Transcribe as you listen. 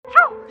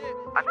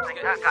I think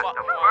I got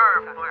the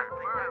bird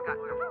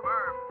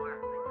flu.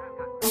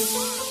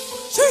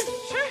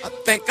 I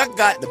think I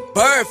got the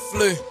bird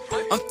flu.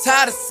 I'm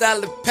tired of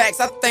salad packs.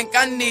 I think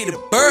I need a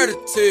bird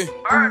or two.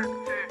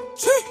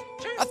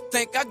 I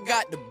think I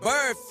got the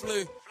bird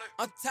flu.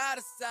 I'm tired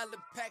of salad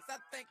packs. I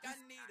think I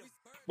need a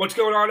bird. What's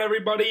going on,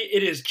 everybody?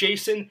 It is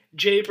Jason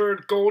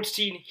Jaybird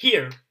Goldstein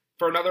here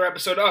for another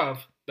episode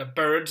of The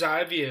Bird's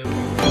Eye View.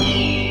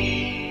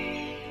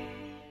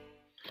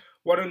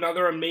 What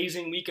another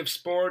amazing week of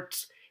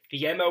sports.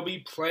 The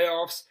MLB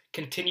Playoffs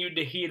continued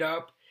to heat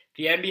up.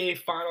 The NBA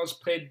Finals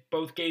played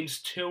both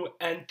games 2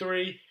 and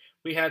 3.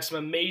 We had some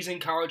amazing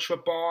college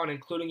football, and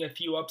including a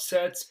few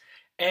upsets.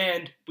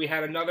 And we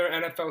had another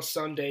NFL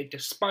Sunday,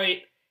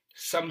 despite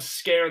some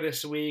scare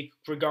this week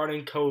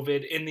regarding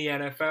COVID in the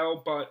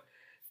NFL. But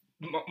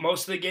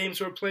most of the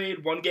games were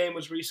played. One game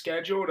was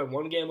rescheduled, and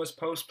one game was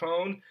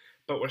postponed.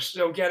 But we're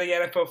still getting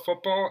NFL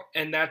football,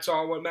 and that's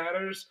all what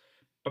matters.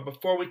 But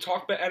before we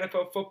talk about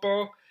NFL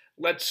football,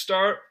 let's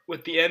start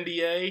with the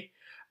NBA.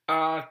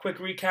 Quick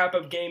recap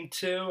of Game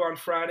 2 on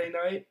Friday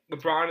night.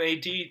 LeBron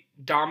and AD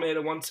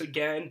dominated once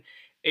again.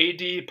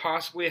 AD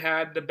possibly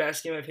had the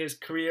best game of his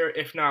career,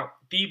 if not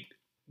the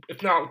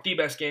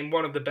best game,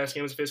 one of the best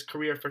games of his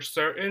career for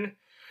certain.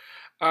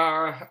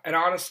 And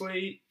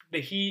honestly,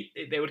 the Heat,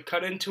 they would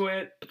cut into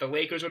it, but the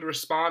Lakers would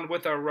respond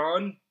with a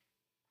run.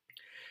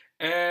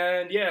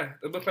 And yeah,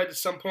 it looked like at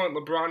some point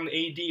LeBron and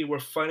AD were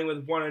fighting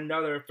with one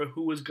another for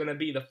who was going to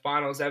be the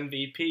Finals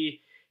MVP,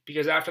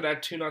 because after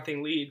that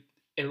 2-0 lead,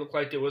 it looked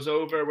like it was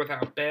over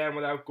without Bam,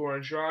 without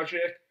Goran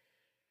Dragic.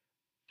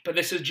 But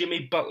this is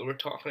Jimmy Butler we're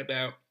talking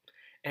about.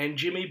 And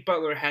Jimmy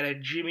Butler had a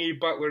Jimmy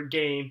Butler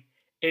game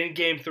in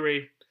Game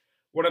 3.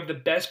 One of the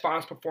best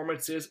Finals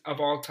performances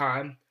of all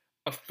time.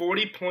 A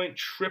 40-point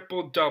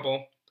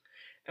triple-double.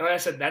 And like I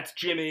said, that's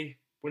Jimmy.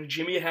 When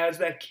Jimmy has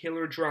that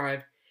killer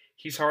drive,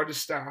 he's hard to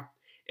stop.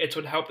 It's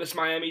what helped this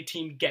Miami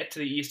team get to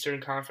the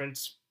Eastern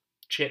Conference,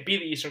 be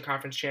the Eastern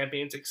Conference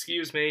champions,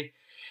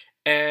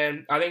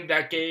 And I think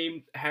that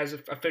game has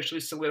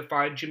officially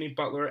solidified Jimmy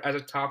Butler as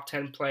a top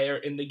 10 player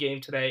in the game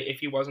today, if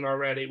he wasn't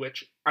already,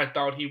 which I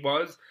thought he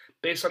was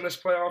based on this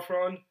playoff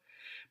run.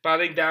 But I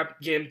think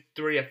that Game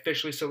 3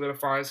 officially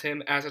solidifies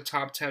him as a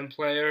top 10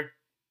 player.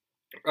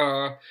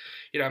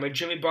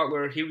 Jimmy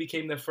Butler, he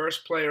became the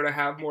first player to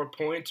have more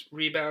points,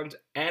 rebounds,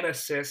 and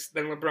assists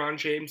than LeBron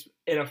James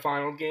in a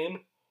final game.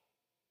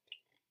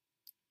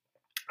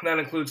 And that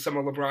includes some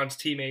of LeBron's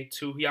teammates,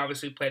 who he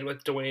obviously played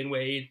with, Dwayne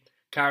Wade,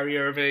 Kyrie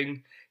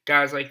Irving,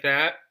 guys like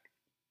that.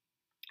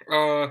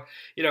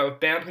 If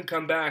Bam can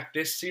come back,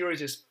 this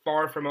series is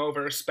far from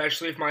over,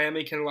 especially if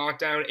Miami can lock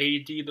down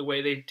AD the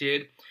way they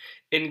did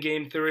in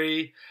Game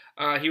 3.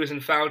 He was in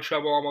foul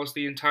trouble almost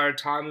the entire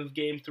time of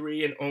Game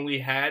 3 and only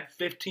had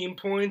 15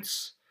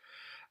 points.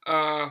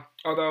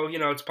 Although,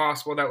 it's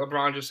possible that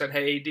LeBron just said,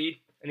 hey, AD,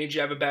 I need you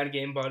to have a bad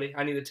game, buddy.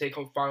 I need to take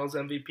home Finals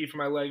MVP for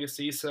my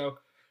legacy, so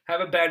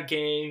have a bad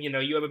game.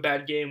 You have a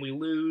bad game, we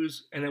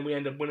lose, and then we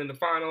end up winning the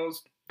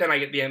Finals. Then I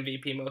get the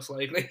MVP most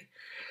likely.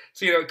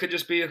 So, it could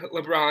just be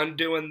LeBron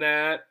doing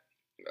that.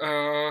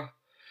 But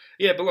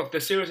look,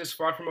 the series is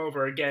far from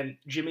over. Again,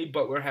 Jimmy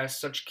Butler has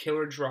such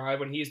killer drive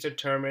when he's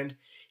determined.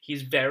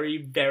 He's very,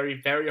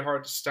 very, very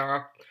hard to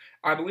stop.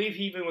 I believe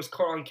he even was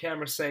caught on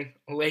camera saying,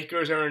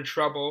 Lakers are in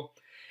trouble.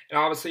 And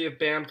obviously, if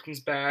Bam comes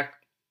back,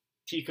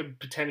 he could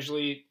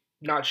potentially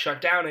not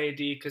shut down AD,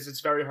 because it's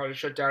very hard to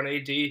shut down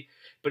AD.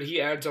 But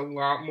he adds a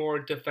lot more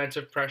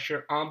defensive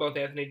pressure on both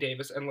Anthony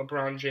Davis and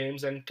LeBron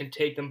James and can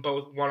take them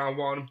both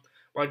one-on-one,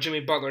 while Jimmy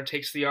Butler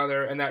takes the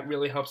other, and that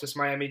really helps this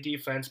Miami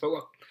defense. But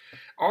look,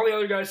 all the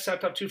other guys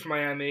stepped up too for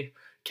Miami.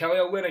 Kelly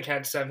Olynyk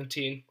had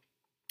 17.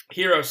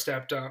 Hero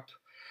stepped up.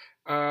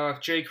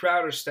 Jay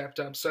Crowder stepped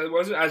up. So it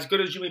wasn't as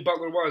good as Jimmy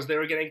Butler was. They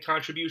were getting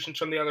contributions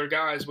from the other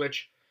guys,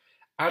 which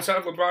outside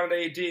of LeBron and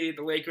AD,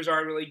 the Lakers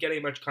aren't really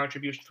getting much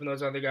contribution from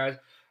those other guys.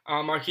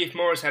 Markieff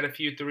Morris had a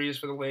few threes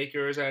for the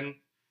Lakers, and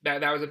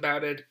that was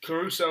about it.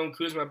 Caruso and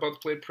Kuzma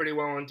both played pretty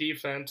well on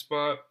defense,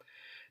 but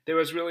there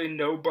was really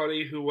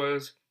nobody who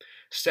was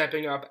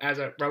stepping up as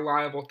a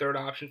reliable third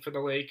option for the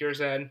Lakers.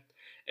 And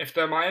if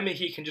the Miami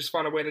Heat can just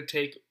find a way to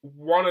take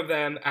one of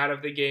them out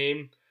of the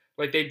game,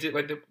 like they did,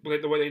 like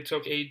the way they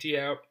took AD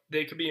out,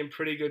 they could be in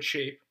pretty good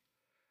shape.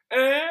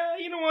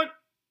 You know what?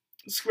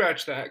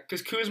 Scratch that,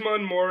 because Kuzma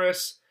and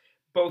Morris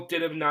both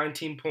did have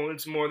 19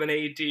 points more than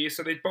AD,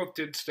 so they both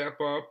did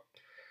step up.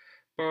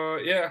 But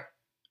yeah,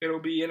 it'll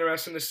be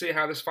interesting to see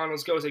how this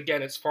Finals goes.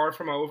 Again, it's far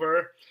from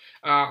over.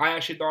 I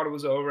actually thought it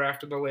was over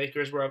after the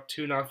Lakers were up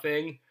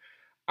 2-0.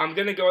 I'm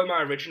going to go with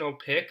my original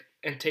pick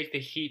and take the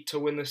Heat to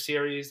win the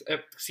series.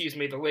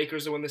 The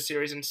Lakers to win the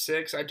series in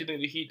 6. I do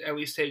think the Heat at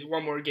least take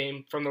one more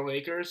game from the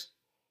Lakers,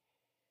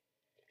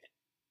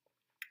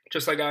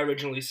 just like I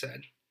originally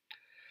said.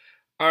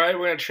 All right,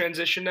 we're going to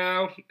transition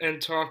now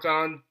and talk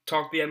the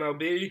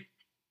MLB.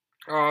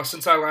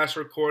 Since I last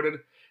recorded,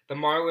 the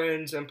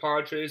Marlins and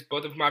Padres,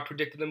 both of them I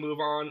predicted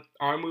to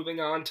are moving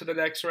on to the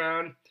next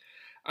round.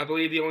 I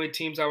believe the only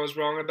teams I was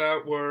wrong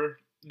about were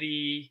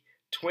the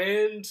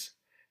Twins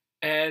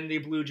and the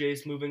Blue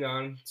Jays moving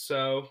on.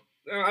 So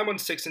I'm on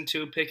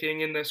 6-2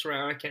 picking in this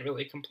round. I can't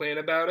really complain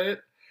about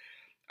it.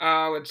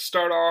 Let's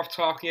start off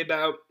talking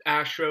about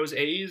Astros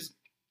A's.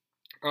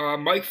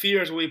 Mike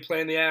Fiers will be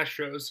playing the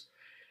Astros.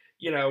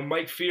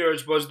 Mike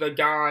Fiers was the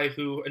guy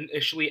who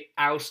initially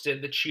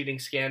ousted the cheating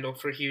scandal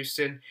for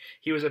Houston.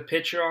 He was a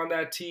pitcher on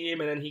that team,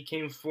 and then he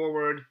came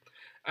forward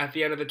at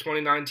the end of the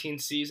 2019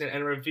 season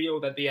and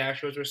revealed that the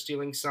Astros were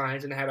stealing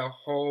signs and had a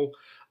whole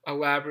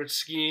elaborate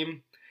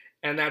scheme.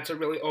 And that's what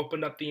really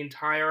opened up the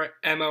entire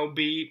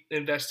MLB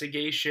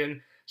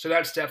investigation. So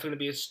that's definitely going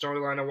to be a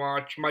storyline to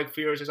watch. Mike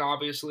Fiers is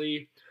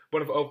obviously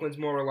one of Oakland's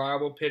more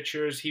reliable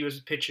pitchers. He was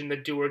pitching the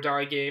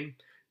do-or-die game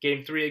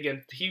 3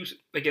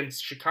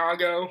 against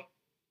Chicago.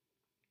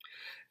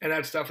 And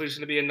that's definitely just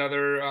going to be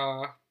another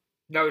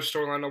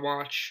storyline to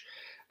watch.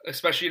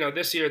 Especially,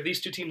 this year,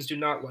 these two teams do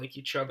not like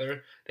each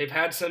other. They've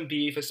had some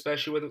beef,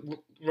 especially with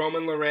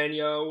Roman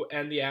Loreno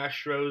and the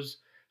Astros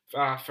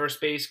first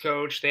base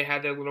coach. They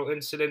had their little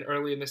incident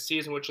early in the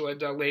season, which led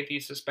to a lengthy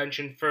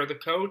suspension for the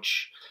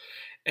coach.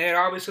 And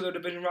obviously, they're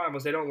division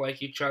rivals. They don't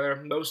like each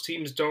other. Most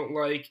teams don't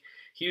like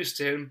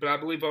Houston, but I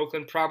believe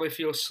Oakland probably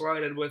feels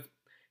slighted with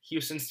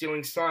Houston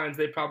stealing signs.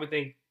 They probably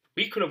think,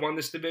 we could have won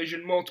this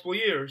division multiple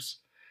years,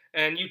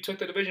 and you took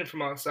the division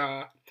from us.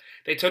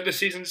 They took the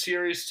season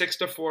series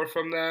 6-4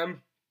 from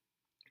them.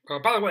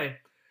 By the way,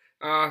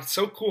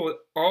 so cool.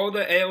 All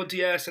the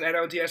ALDS and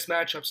NLDS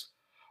matchups,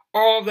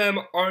 all of them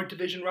are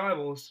division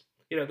rivals.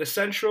 The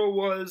Central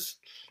was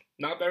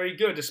not very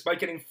good, despite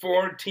getting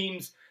 4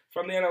 teams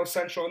from the NL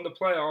Central in the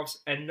playoffs,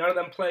 and none of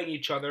them playing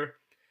each other.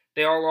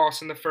 They all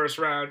lost in the first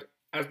round,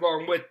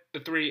 along with the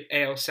 3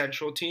 AL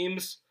Central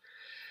teams.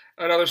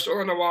 Another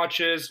story to watch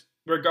is,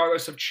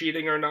 regardless of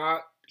cheating or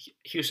not,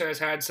 Houston has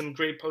had some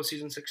great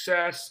postseason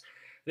success.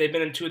 They've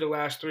been in 2 of the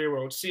last 3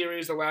 World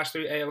Series, the last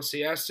 3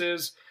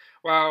 ALCSs.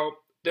 While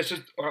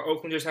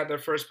Oakland just had their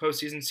first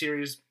postseason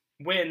series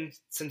win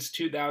since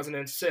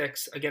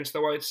 2006 against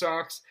the White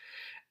Sox.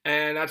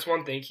 And that's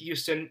one thing.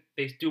 Houston,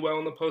 they do well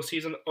in the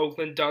postseason.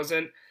 Oakland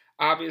doesn't.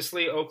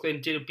 Obviously,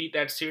 Oakland did beat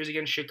that series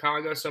against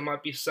Chicago, so it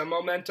might be some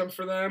momentum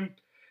for them.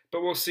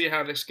 But we'll see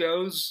how this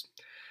goes.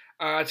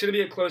 It's going to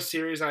be a close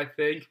series, I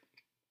think.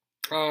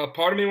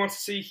 Part of me wants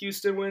to see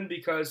Houston win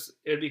because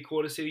it would be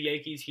cool to see the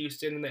Yankees,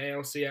 Houston, in the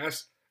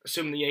ALCS,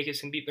 assuming the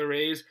Yankees can beat the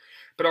Rays.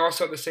 But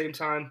also at the same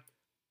time,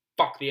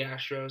 fuck the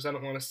Astros. I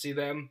don't want to see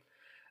them.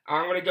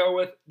 I'm going to go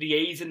with the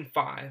A's in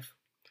 5.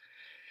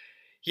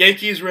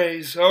 Yankees,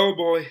 Rays. Oh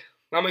boy.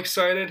 I'm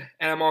excited,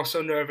 and I'm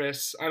also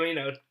nervous.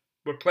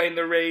 We're playing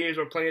the Rays.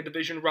 We're playing a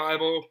division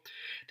rival.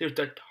 There's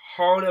a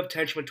ton of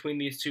tension between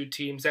these two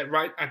teams. At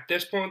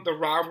this point, the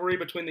rivalry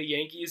between the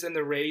Yankees and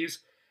the Rays,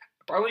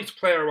 at least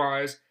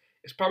player-wise,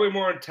 is probably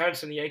more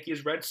intense than the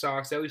Yankees-Red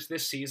Sox, at least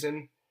this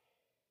season.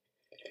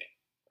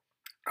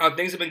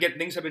 Things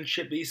have been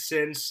chippy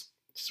since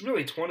it's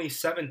really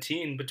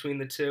 2017 between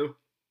the two.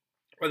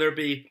 Whether it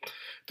be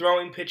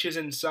throwing pitches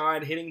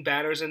inside, hitting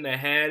batters in the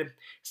head,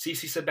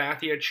 CC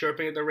Sabathia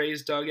chirping at the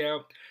Rays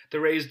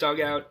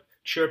dugout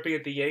chirping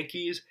at the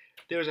Yankees.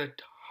 There's a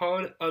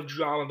ton of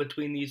drama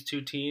between these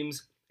two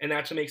teams, and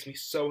that's what makes me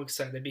so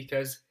excited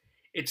because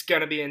it's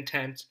going to be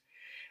intense.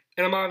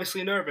 And I'm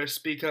obviously nervous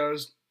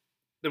because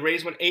the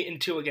Rays went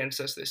 8-2 against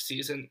us this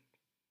season.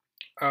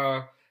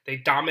 They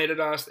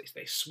dominated us.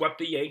 They swept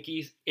the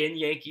Yankees in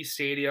Yankee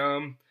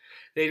Stadium.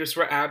 They just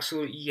were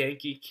absolute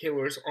Yankee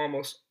killers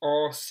almost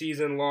all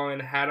season long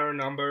and had our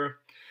number.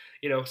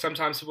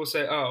 Sometimes people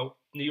say, oh,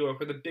 New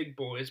York are the big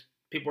boys.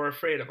 People are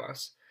afraid of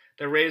us.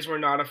 The Rays were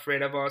not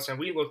afraid of us, and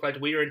we looked like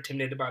we were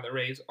intimidated by the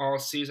Rays all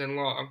season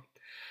long.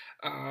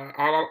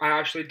 I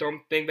actually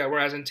don't think that we're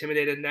as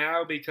intimidated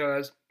now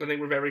because I think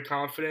we're very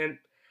confident.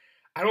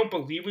 I don't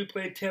believe we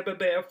played Tampa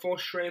Bay at full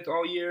strength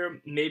all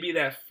year. Maybe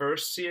that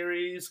first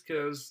series,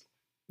 because,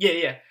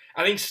 yeah.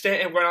 I think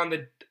Stanton went on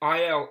the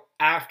IL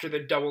after the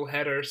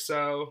doubleheader.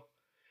 So,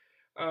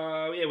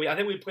 I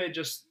think we played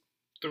just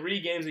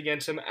 3 games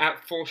against him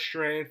at full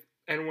strength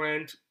and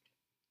went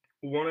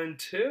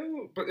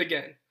 1-2. But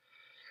again,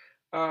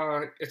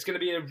 it's going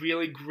to be a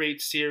really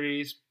great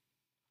series.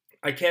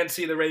 I can't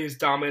see the Rays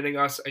dominating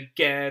us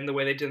again the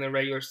way they did in the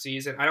regular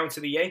season. I don't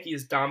see the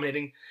Yankees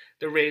dominating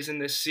the Rays in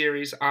this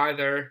series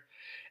either.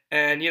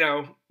 And,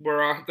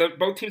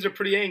 both teams are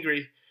pretty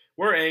angry.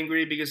 We're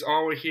angry because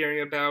all we're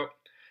hearing about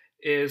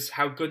is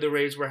how good the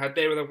Rays were, how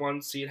they were the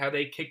 1 seed, how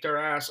they kicked our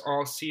ass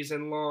all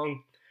season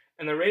long.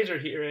 And the Rays are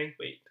hearing,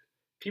 wait,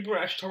 people are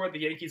actually talking about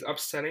the Yankees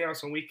upsetting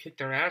us when we kicked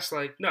their ass?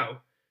 Like, no,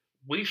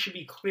 we should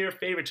be clear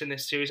favorites in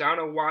this series. I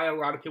don't know why a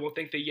lot of people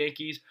think the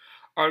Yankees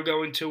are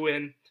going to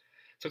win.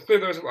 So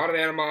clearly there's a lot of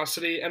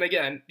animosity. And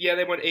again, yeah,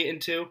 they went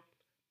 8-2.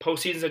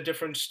 Postseason's a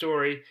different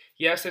story.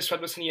 Yes, they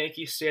swept us in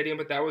Yankee Stadium,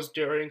 but that was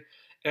during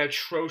an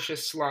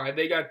atrocious slide.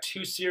 They got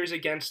 2 series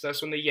against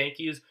us when the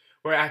Yankees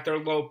were at their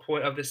low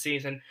point of the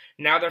season.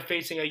 Now they're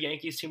facing a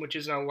Yankees team which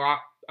is a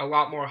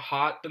lot more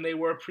hot than they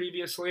were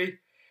previously,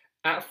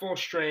 at full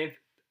strength,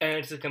 and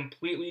it's a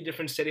completely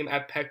different stadium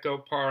at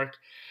Petco Park.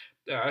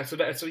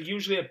 It's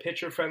usually a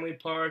pitcher-friendly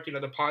park.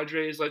 The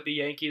Padres, like the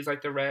Yankees,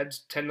 like the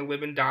Reds, tend to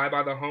live and die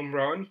by the home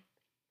run.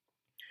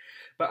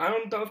 But I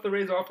don't know if the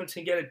Rays offense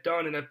can get it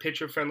done in a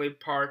pitcher-friendly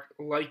park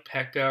like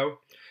Petco.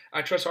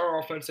 I trust our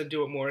offense to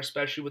do it more,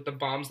 especially with the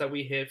bombs that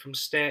we hit from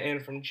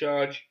Stanton, from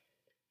Judge,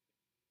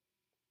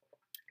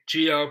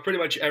 Gio, pretty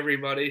much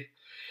everybody.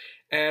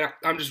 And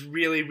I'm just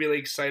really, really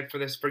excited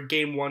for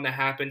Game 1 to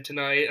happen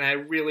tonight, and I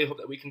really hope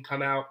that we can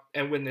come out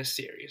and win this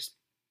series.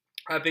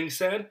 That being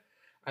said,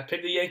 I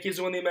picked the Yankees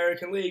to win the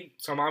American League,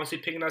 so I'm obviously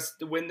picking us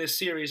to win this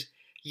series.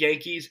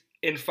 Yankees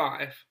in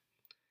 5.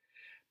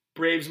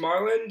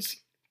 Braves-Marlins.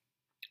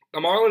 The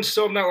Marlins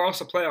still have not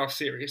lost a playoff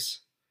series.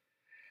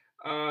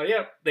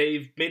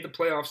 They've made the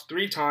playoffs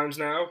 3 times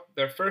now.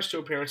 Their first 2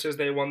 appearances,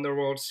 they won the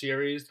World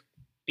Series,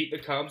 beat the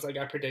Cubs like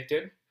I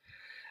predicted.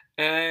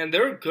 And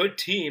they're a good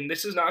team.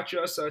 This is not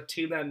just a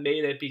team that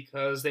made it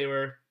because they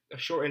were a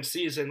shortened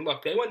season.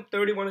 Look, they went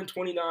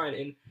 31-29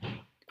 in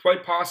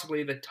quite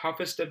possibly the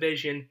toughest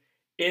division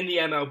in the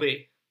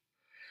MLB.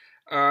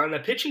 And the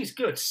pitching's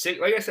good.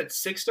 Like I said,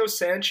 Sixto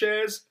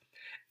Sanchez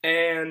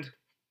and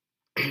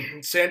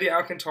Sandy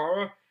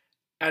Alcantara,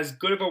 as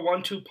good of a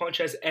 1-2 punch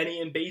as any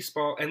in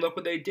baseball. And look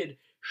what they did,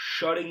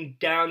 shutting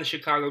down the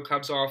Chicago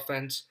Cubs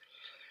offense.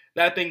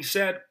 That being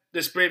said,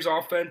 this Braves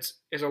offense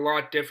is a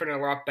lot different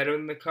and a lot better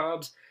than the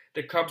Cubs.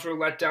 The Cubs were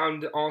let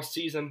down all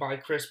season by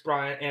Chris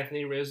Bryant,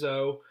 Anthony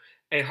Rizzo,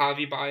 and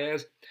Javi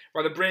Baez,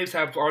 while the Braves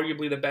have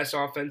arguably the best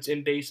offense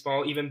in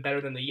baseball, even better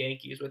than the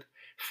Yankees, with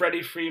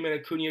Freddie Freeman,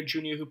 Acuna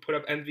Jr., who put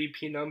up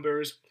MVP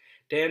numbers,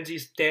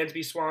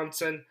 Dansby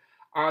Swanson,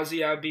 Ozzie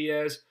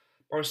Albies,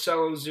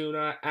 Marcelo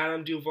Zuna,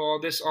 Adam Duvall.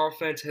 This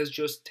offense has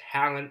just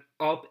talent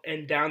up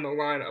and down the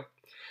lineup.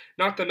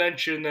 Not to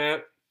mention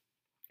that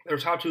their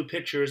top 2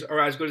 pitchers are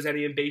as good as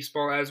any in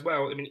baseball as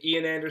well. I mean,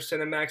 Ian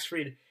Anderson and Max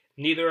Fried,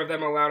 neither of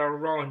them allowed a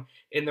run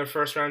in their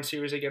first-round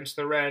series against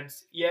the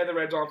Reds. Yeah, the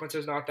Reds' offense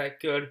is not that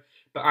good,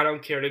 but I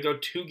don't care. To go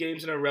 2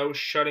 games in a row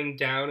shutting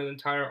down an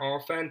entire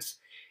offense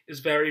is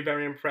very,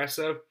 very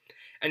impressive.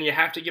 And you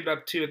have to give it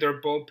up to their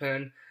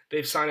bullpen.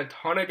 They've signed a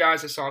ton of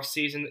guys this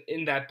offseason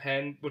in that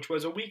pen, which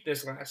was a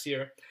weakness last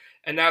year.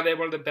 And now they have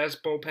one of the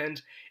best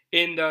bullpens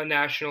in the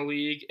National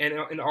League and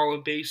in all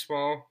of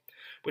baseball,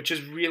 which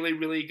is really,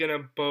 really going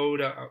to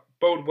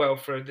bode well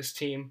for this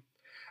team.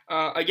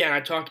 Again, I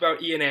talked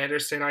about Ian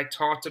Anderson. I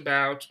talked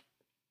about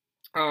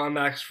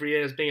Max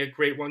Fried as being a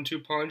great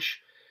 1-2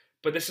 punch.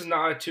 But this is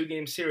not a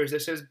 2-game series.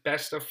 This is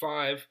best of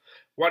 5.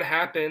 What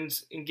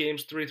happens in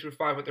games 3 through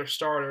 5 with their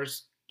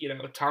starters?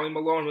 Tommy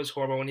Malone was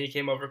horrible when he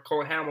came over.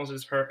 Cole Hamels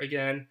is hurt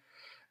again.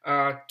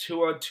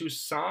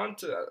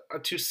 Toussaint,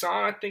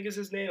 I think is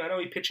his name. I know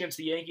he pitched against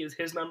the Yankees.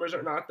 His numbers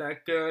are not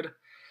that good.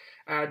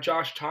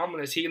 Josh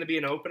Tomlin, is he going to be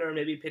an opener,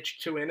 maybe pitch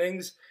 2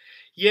 innings?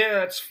 Yeah,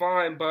 that's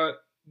fine,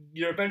 but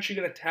you're eventually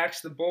going to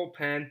tax the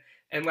bullpen.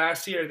 And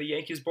last year, the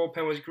Yankees'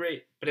 bullpen was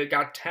great, but it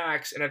got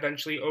taxed and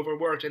eventually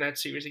overworked in that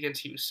series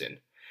against Houston.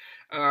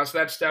 So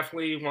that's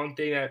definitely one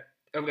thing that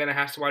Atlanta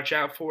has to watch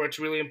out for. It's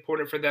really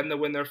important for them to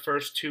win their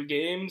first 2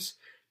 games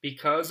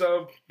because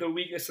of the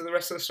weakness of the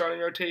rest of the starting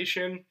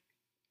rotation.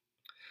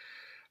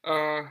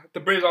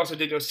 The Braves also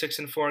did go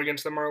 6-4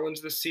 against the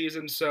Marlins this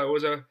season, so it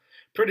was a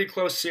pretty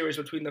close series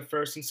between the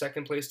first and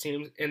second place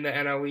teams in the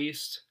NL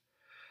East.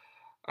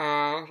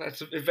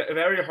 That's a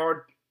very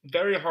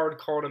hard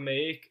call to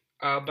make.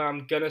 But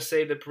I'm gonna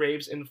say the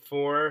Braves in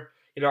 4.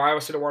 I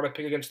obviously don't want to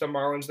pick against the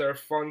Marlins. They're a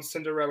fun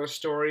Cinderella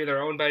story.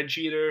 They're owned by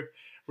Jeter,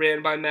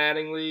 ran by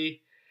Mattingly,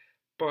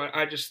 but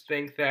I just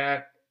think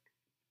that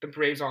the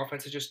Braves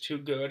offense is just too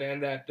good,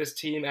 and that this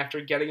team,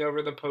 after getting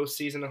over the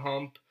postseason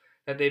hump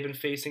that they've been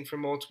facing for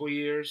multiple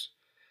years,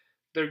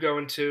 they're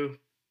going to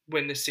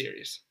win this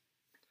series.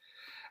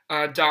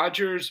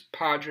 Dodgers,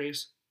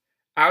 Padres.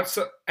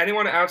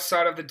 Anyone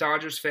outside of the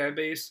Dodgers fan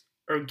base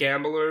or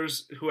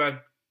gamblers who have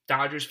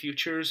Dodgers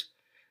futures,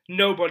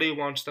 nobody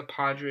wants the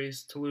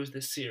Padres to lose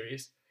this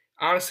series.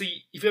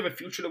 Honestly, if you have a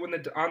future to win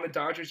on the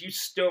Dodgers, you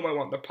still might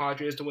want the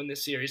Padres to win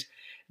this series.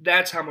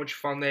 That's how much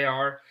fun they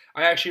are.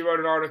 I actually wrote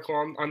an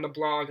article on the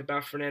blog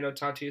about Fernando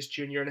Tatis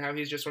Jr. and how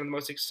he's just one of the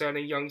most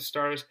exciting young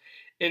stars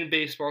in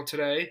baseball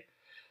today.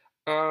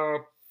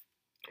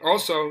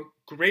 Also,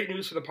 great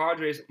news for the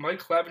Padres. Mike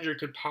Clevenger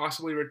could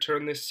possibly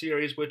return this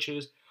series, which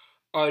is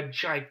a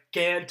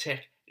gigantic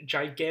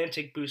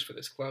boost for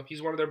this club.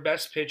 He's one of their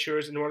best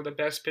pitchers and one of the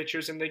best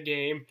pitchers in the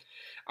game.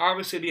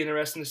 Obviously, it'd be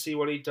interesting to see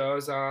what he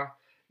does.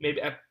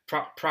 Maybe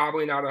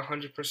probably not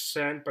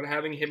 100%, but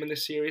having him in the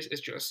series is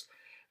just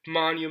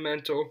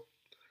monumental.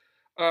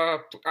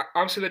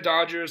 Obviously, the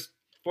Dodgers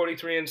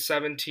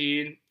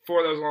 43-17. 4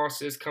 of those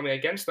losses coming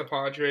against the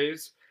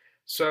Padres.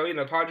 So,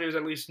 Padres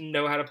at least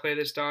know how to play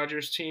this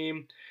Dodgers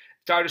team.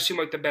 Dodgers seem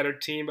like the better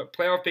team, but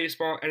playoff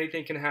baseball,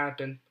 anything can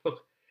happen.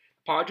 Look,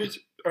 Padres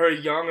are a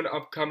young and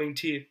upcoming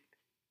team.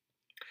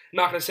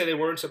 Not going to say they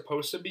weren't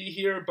supposed to be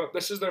here, but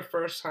this is their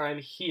first time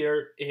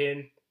here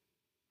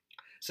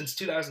since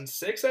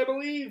 2006, I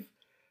believe.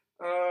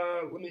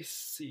 Let me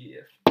see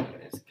if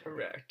that is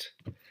correct.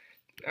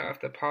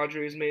 If the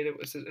Padres made it,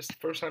 was it the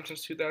first time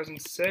since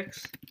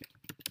 2006?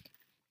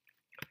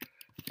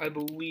 I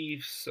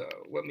believe so.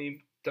 Let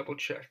me double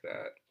check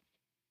that.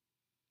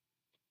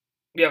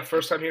 Yeah,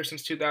 first time here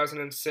since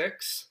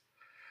 2006.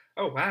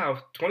 Oh wow,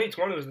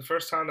 2020 was the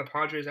first time the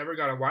Padres ever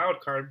got a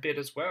wild card bid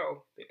as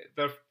well.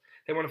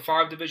 They won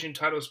 5 division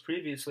titles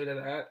previously to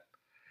that.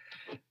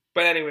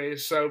 But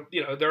anyways, so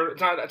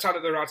it's not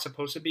that they're not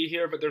supposed to be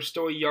here, but they're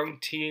still a young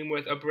team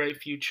with a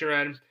bright future,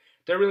 and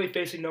they're really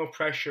facing no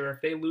pressure.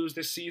 If they lose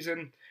this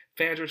season,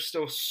 fans are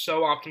still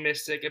so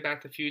optimistic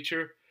about the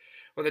future.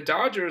 Well, the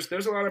Dodgers,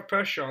 there's a lot of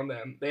pressure on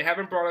them. They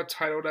haven't brought a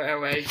title to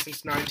LA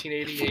since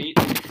 1988.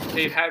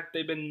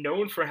 They've been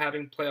known for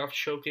having playoff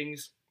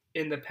chokings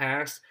in the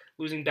past,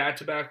 losing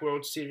back-to-back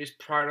World Series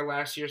prior to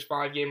last year's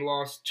 5-game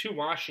loss to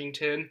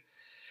Washington.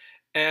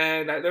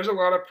 And there's a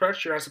lot of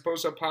pressure, I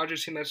suppose, on a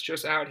Padres team that's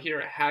just out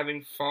here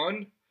having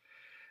fun.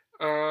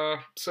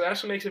 So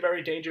that's what makes it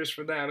very dangerous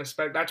for them.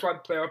 That's why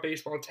playoff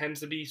baseball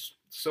tends to be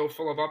so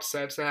full of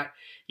upsets, that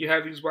you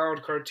have these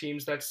wild card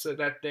teams that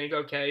think,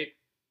 okay,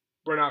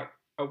 we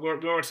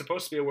weren't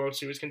supposed to be a World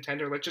Series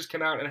contender. Let's just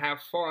come out and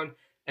have fun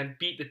and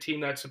beat the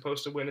team that's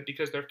supposed to win it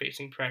because they're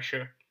facing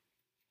pressure.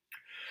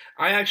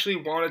 I actually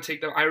want to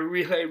take I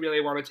really,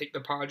 really want to take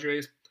the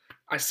Padres.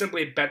 I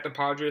simply bet the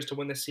Padres to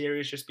win the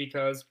series just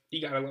because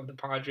you gotta love the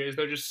Padres.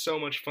 They're just so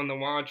much fun to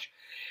watch.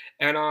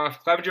 And if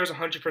Clevenger's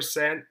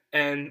 100%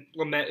 and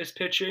Lamet is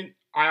pitching,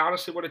 I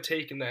honestly would have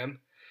taken them.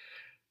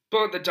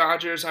 But the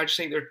Dodgers, I just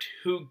think they're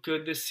too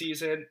good this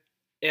season,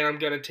 and I'm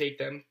gonna take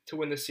them to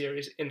win the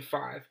series in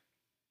 5.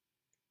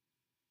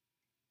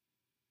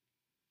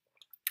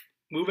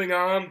 Moving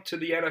on to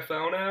the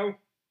NFL now,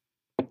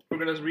 we're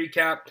gonna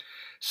recap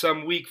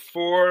some Week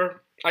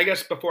 4. I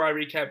guess before I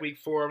recap Week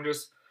 4, I'm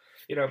just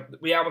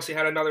we obviously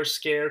had another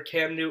scare.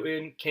 Cam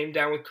Newton came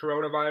down with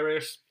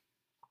coronavirus.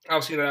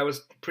 Obviously, that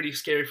was pretty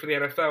scary for the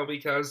NFL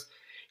because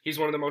he's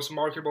one of the most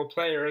marketable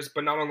players.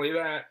 But not only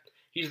that,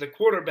 he's the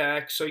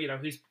quarterback, so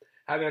he's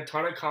having a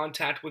ton of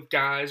contact with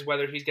guys,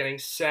 whether he's getting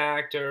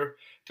sacked or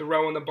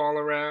throwing the ball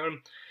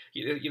around.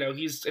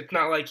 It's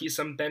not like he's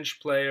some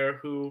bench player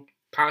who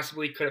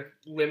possibly could have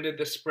limited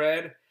the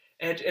spread.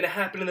 And it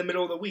happened in the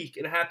middle of the week.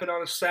 It happened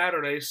on a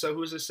Saturday, so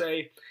who's to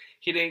say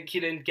he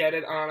didn't get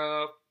it on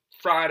a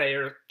Friday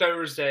or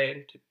Thursday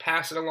and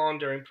pass it along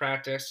during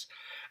practice.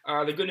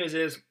 The good news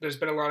is there's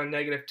been a lot of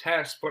negative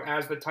tests, but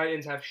as the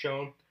Titans have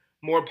shown,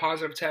 more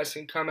positive tests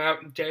can come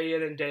out day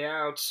in and day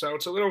out. So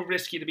it's a little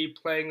risky to be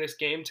playing this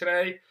game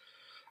today.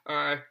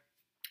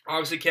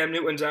 Obviously, Cam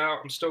Newton's out.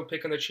 I'm still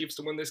picking the Chiefs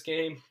to win this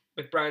game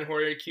with Brian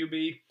Hoyer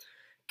QB.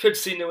 Could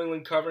see New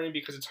England covering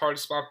because it's hard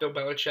to spot Bill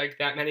Belichick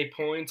that many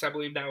points. I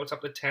believe now it's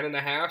up to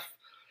 10.5.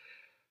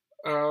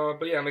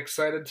 But yeah, I'm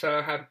excited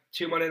to have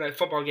 2 Monday Night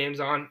Football games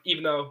on,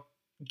 even though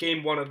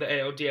Game 1 of the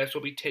ALDS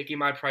will be taking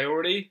my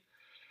priority.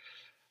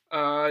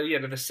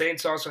 The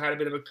Saints also had a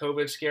bit of a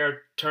COVID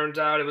scare. Turns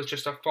out it was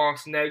just a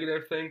false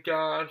negative, thank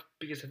God,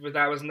 because if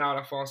that was not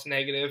a false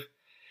negative,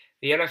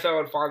 the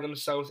NFL would find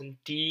themselves in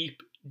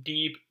deep,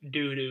 deep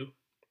doo-doo.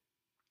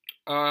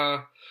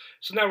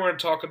 So now we're going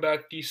to talk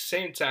about the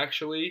Saints,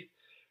 actually.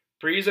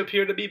 Breeze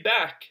appeared to be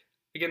back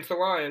against the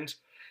Lions.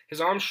 His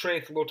arm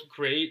strength looked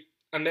great.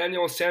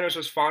 Emmanuel Sanders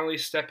was finally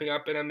stepping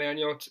up in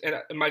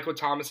Michael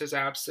Thomas's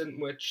absence,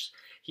 which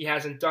he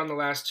hasn't done the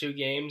last 2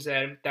 games,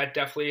 and that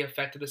definitely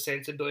affected the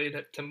Saints' ability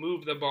to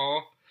move the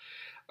ball.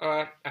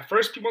 At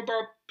first, people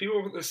thought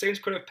the Saints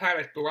could have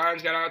panicked. The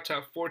Lions got out to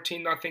a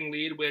 14-0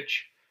 lead,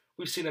 which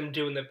we've seen them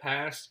do in the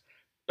past.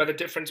 But the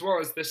difference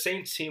was the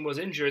Saints team was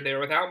injured. They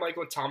were without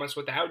Michael Thomas,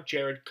 without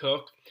Jared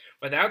Cook,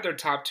 without their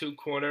top 2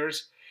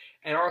 corners,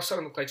 and all of a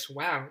sudden it looked like,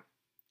 wow,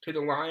 could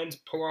the Lions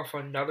pull off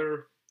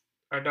another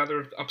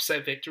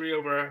upset victory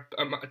over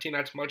a team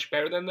that's much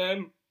better than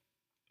them?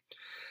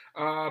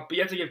 But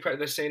you have to give credit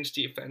to the Saints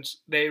defense.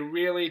 They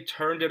really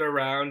turned it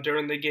around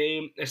during the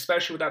game,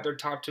 especially without their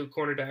top 2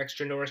 cornerbacks,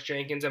 Janoris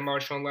Jenkins and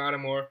Marshawn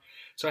Lattimore.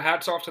 So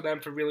hats off to them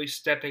for really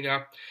stepping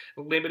up,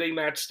 limiting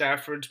Matt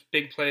Stafford's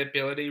big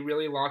playability,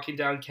 really locking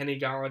down Kenny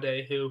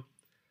Golladay, who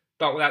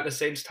thought without the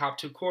Saints' top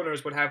 2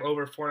 corners would have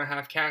over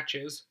 4.5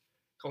 catches.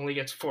 Only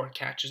gets 4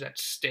 catches.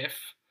 That's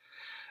stiff.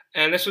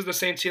 And this was the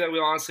Saints team that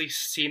we've honestly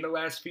seen the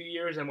last few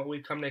years and what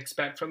we've come to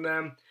expect from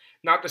them.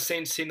 Not the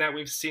Saints team that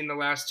we've seen the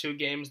last 2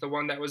 games, the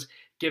one that was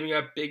giving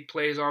up big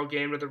plays all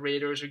game to the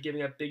Raiders or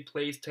giving up big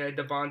plays to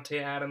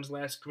Devontae Adams'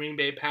 last Green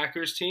Bay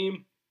Packers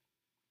team.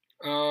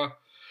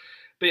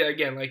 But yeah,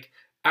 again,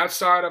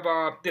 outside of,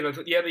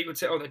 you could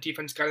say, the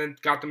defense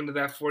got them into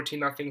that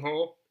 14-0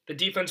 hole. The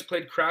defense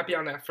played crappy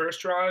on that first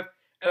drive,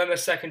 and then the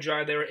second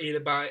drive they were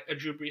aided by a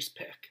Drew Brees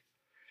pick.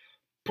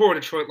 Poor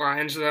Detroit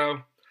Lions,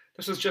 though.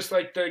 This was just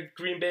like the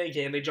Green Bay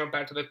game. They jump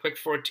back to the quick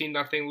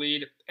 14-0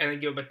 lead and then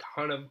give up a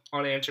ton of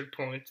unanswered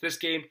points. This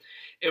game,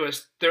 it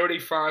was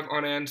 35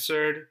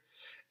 unanswered.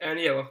 And,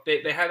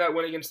 they had that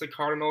win against the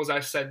Cardinals. I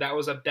said that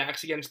was a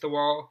backs against the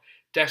wall,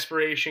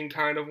 desperation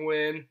kind of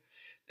win.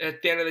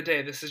 At the end of the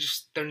day,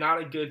 they're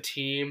not a good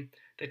team.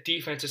 The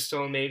defense is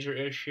still a major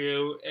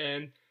issue.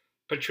 And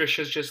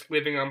Patricia's just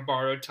living on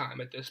borrowed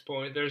time at this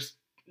point. There's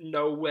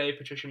no way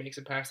Patricia makes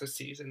it past the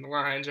season. The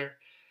Lions are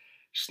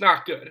just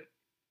not good.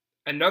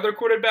 Another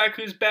quarterback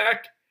who's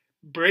back,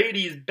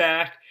 Brady's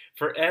back.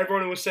 For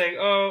everyone who was saying,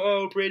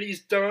 oh,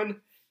 Brady's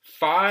done,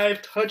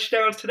 5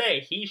 touchdowns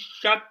today. He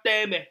shut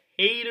them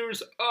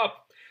haters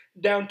up,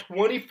 down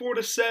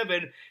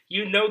 24-7.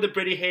 You know the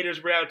Brady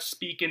haters were out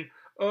speaking,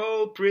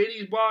 oh,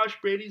 Brady's wash.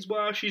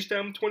 He's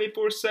down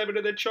 24-7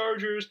 to the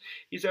Chargers.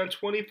 He's down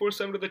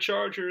 24-7 to the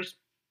Chargers.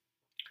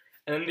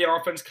 And then the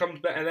offense comes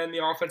back, and then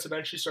the offense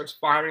eventually starts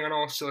firing on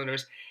all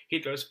cylinders.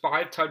 He throws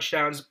 5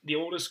 touchdowns, the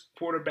oldest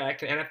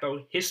quarterback in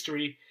NFL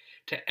history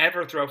to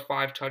ever throw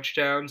 5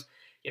 touchdowns.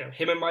 You know,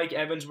 him and Mike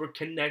Evans were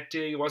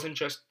connecting. It wasn't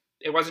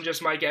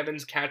just Mike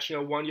Evans catching a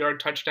 1-yard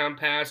touchdown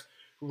pass.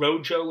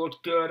 Rojo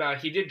looked good.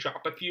 He did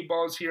drop a few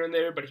balls here and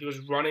there, but he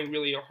was running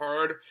really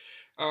hard.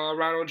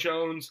 Ronald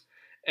Jones.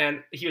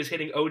 And he was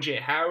hitting O.J.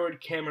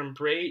 Howard, Cameron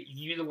Brate,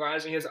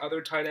 utilizing his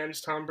other tight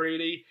ends, Tom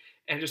Brady.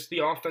 And just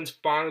the offense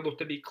finally looked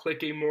to be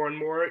clicking more and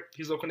more.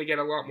 He's looking to get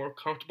a lot more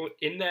comfortable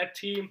in that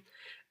team.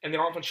 And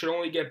the offense should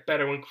only get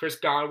better when Chris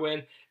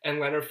Godwin and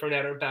Leonard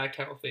Fournette are back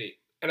healthy.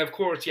 And of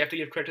course, you have to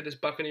give credit to this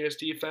Buccaneers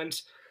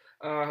defense.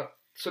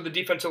 So the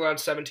defense allowed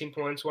 17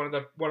 points. One of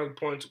the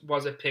points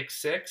was a pick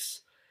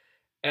 6.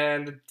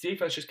 And the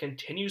defense just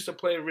continues to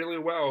play really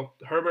well.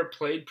 Herbert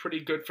played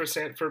pretty good for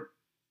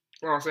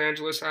Los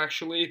Angeles,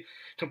 actually.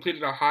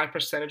 Completed a high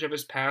percentage of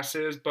his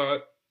passes,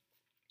 but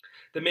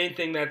the main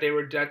thing that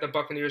the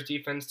Buccaneers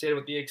defense did,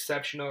 with the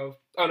exception of,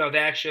 they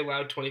actually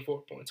allowed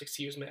 24 points.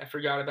 Excuse me, I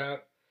forgot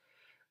that.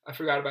 I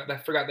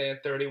forgot they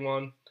had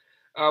 31.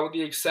 With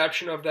the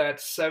exception of that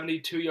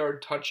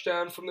 72-yard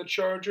touchdown from the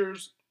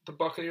Chargers, the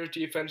Buccaneers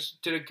defense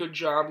did a good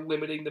job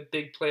limiting the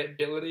big play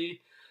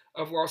ability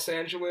of Los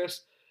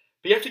Angeles.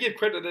 But you have to give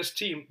credit to this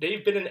team.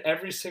 They've been in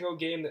every single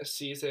game this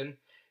season.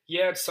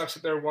 Yeah, it sucks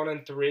that they're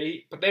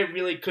 1-3, but they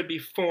really could be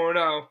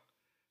 4-0.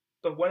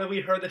 But when have we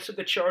heard this of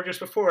the Chargers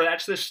before?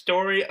 That's the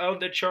story of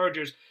the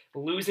Chargers.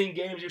 Losing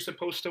games you're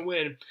supposed to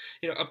win.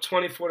 Up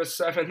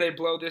 24-7, they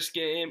blow this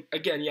game.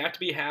 Again, you have to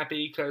be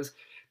happy because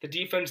the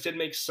defense did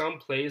make some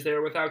plays. They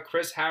were without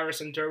Chris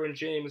Harris and Derwin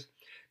James.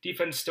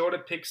 Defense still had a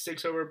pick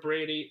 6 over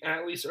Brady, and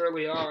at least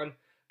early on,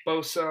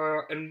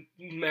 Bosa and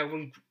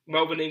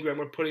Melvin Ingram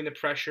were putting the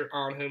pressure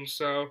on him.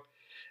 So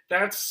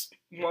that's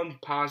one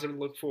positive to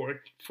look forward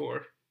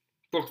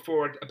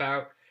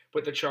about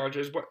with the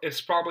Chargers.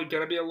 It's probably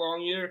going to be a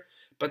long year,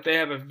 but they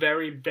have a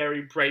very,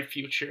 very bright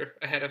future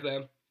ahead of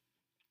them.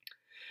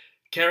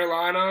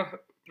 Carolina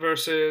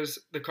versus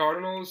the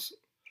Cardinals.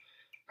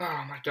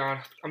 Oh my God,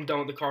 I'm done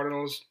with the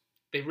Cardinals.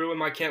 They ruined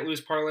my can't lose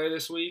parlay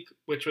this week,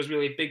 which was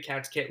really Big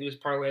Cat's can't lose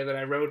parlay that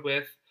I rode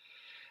with.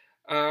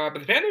 But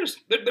the Panthers,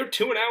 they're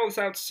 2-0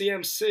 without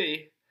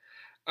CMC.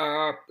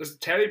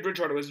 Teddy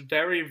Bridgewater was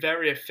very,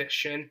 very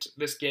efficient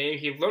this game.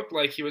 He looked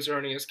like he was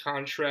earning his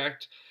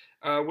contract.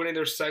 Winning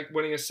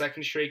a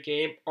second straight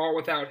game, all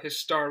without his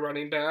star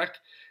running back.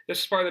 This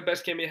is probably the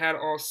best game he had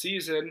all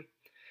season.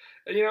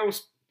 And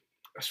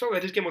I felt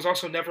like this game was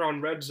also never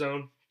on red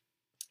zone.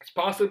 It's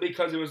possibly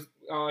because it was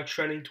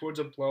trending towards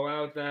a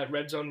blowout that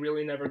red zone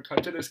really never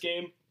cut to this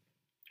game.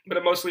 But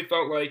it mostly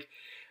felt like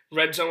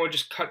red zone would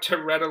just cut to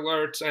red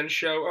alerts and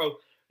show,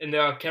 in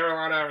the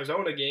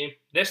Carolina-Arizona game,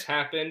 this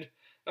happened.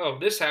 Oh,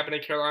 this happened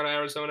in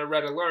Carolina-Arizona,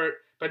 red alert,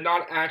 but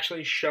not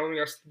actually showing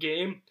us the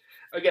game.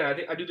 Again,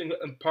 I do think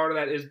part of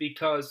that is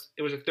because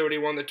it was a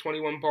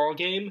 31-21 ball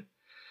game.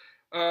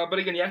 But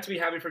again, you have to be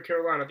happy for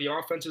Carolina. The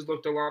offense has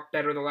looked a lot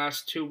better the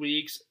last 2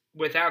 weeks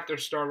without their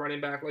star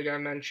running back, like I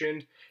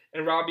mentioned.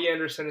 And Robbie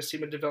Anderson has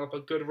seemed to develop a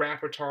good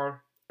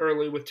repertoire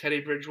early with Teddy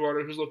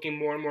Bridgewater, who's looking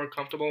more and more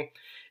comfortable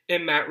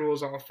in Matt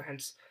Rule's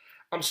offense.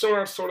 I'm still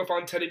not sort of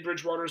on Teddy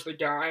Bridgewater as the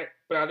guy,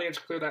 but I think it's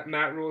clear that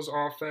Matt Rule's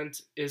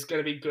offense is going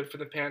to be good for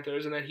the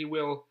Panthers and that he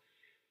will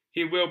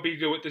be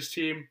good with this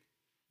team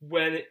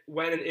when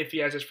and if he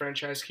has his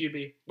franchise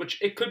QB,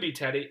 which it could be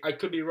Teddy. I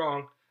could be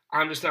wrong.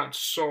 I'm just not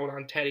sold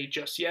on Teddy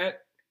just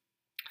yet.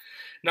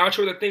 Not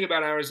sure what to think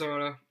about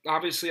Arizona.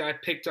 Obviously, I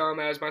picked them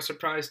as my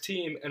surprise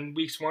team in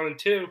weeks 1 and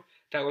 2.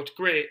 That looked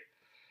great.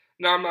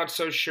 Now I'm not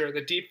so sure.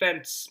 The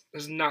defense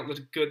has not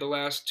looked good the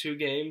last 2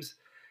 games.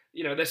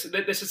 This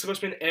is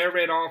supposed to be an air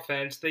raid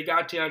offense. They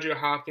got DeAndre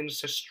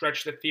Hopkins to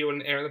stretch the field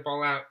and air the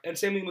ball out. And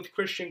same thing with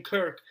Christian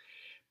Kirk.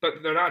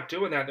 But they're not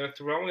doing that. They're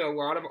throwing a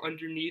lot of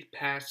underneath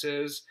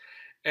passes.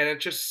 And it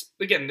just,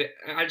 again,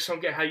 I just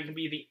don't get how you can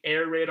be the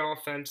air raid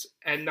offense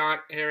and not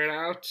air it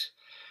out.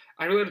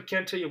 I really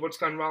can't tell you what's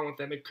gone wrong with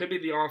them. It could be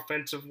the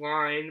offensive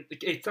line.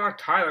 It's not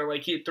Tyler.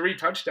 He had 3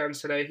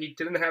 touchdowns today. He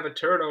didn't have a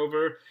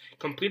turnover,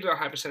 completed a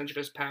high percentage of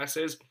his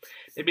passes.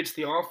 Maybe it's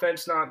the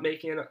offense not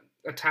making an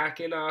attack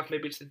enough.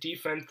 Maybe it's the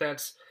defense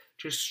that's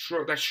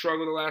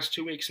struggled the last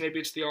 2 weeks. Maybe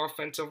it's the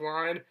offensive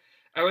line.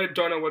 I really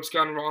don't know what's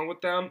gone wrong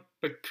with them.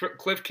 But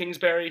Cliff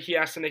Kingsbury, he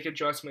has to make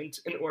adjustments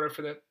in order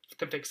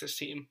to fix this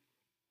team.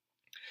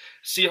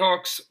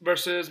 Seahawks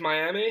versus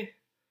Miami.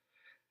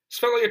 This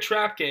felt like a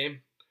trap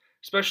game.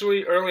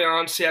 Especially early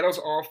on, Seattle's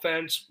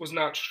offense was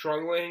not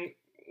struggling,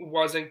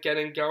 wasn't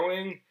getting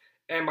going,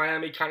 and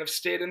Miami kind of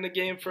stayed in the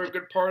game for a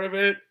good part of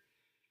it.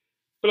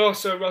 But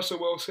also, Russell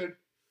Wilson,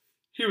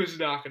 he was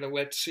not going to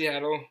let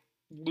Seattle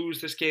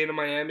lose this game to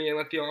Miami and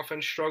let the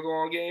offense struggle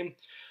all game.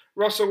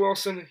 Russell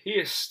Wilson, he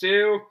is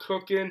still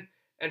cooking,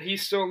 and he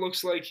still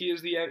looks like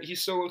he's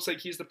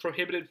the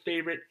prohibited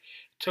favorite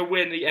to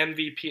win the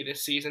MVP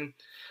this season.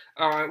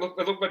 It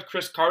looked like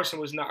Chris Carson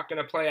was not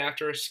going to play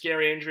after a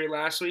scary injury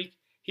last week.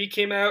 He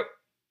came out,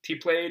 he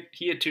played,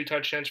 he had 2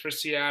 touchdowns for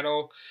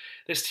Seattle.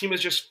 This team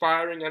is just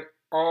firing on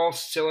all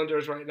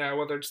cylinders right now,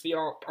 whether it's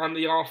on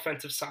the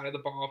offensive side of the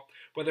ball,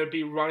 whether it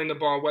be running the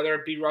ball, whether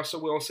it be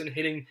Russell Wilson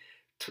hitting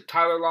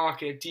Tyler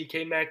Lockett,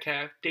 DK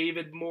Metcalf,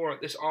 David Moore.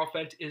 This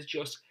offense is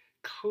just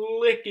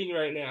clicking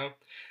right now.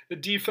 The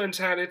defense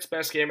had its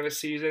best game of the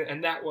season,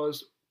 and that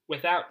was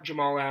without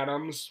Jamal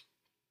Adams.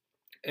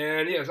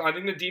 And yes, I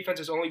think the defense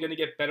is only going to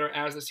get better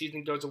as the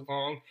season goes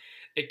along.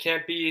 It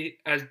can't be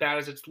as bad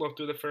as it's looked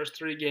through the first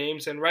 3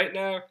 games. And right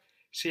now,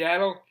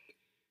 Seattle,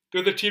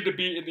 they're the team to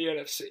beat in the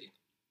NFC.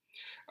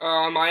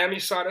 On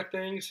Miami's side of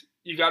things,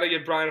 you got to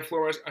give Brian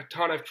Flores a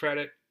ton of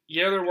credit.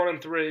 Yeah, they're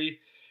 1-3,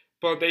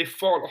 but they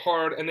fought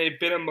hard and they've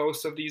been in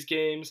most of these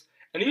games.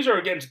 And these are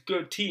against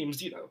good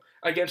teams,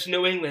 against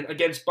New England,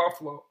 against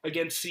Buffalo,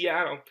 against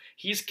Seattle.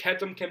 He's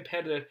kept them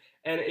competitive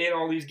and in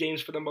all these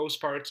games for the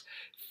most part,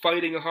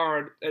 fighting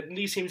hard. And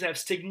these teams have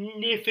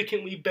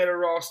significantly better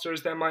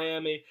rosters than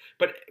Miami,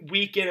 but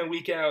week in and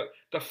week out,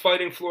 the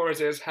Fighting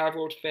Floreses have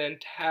looked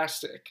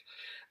fantastic.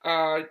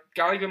 Gotta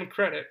give them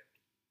credit.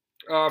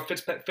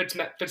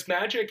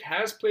 Fitzmagic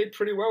has played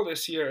pretty well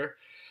this year,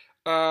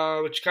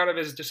 which kind of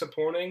is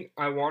disappointing.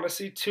 I want to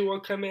see Tua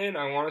come in.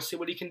 I want to see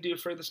what he can do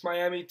for this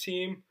Miami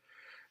team,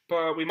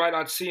 but we might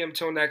not see him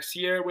till next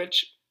year,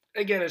 which,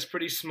 again, is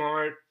pretty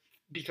smart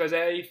because,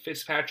 A,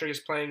 Fitzpatrick is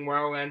playing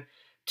well, and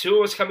Tua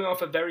was coming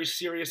off a very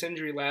serious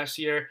injury last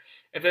year.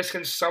 If this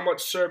can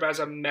somewhat serve as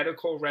a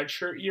medical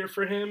redshirt year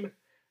for him,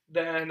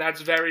 then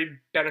that's very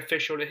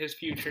beneficial to his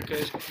future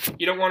because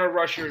you don't want to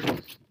rush your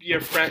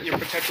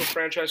potential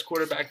franchise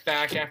quarterback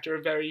back after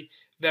a very,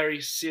 very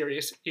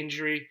serious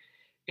injury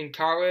in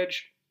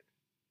college.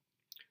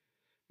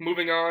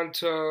 Moving on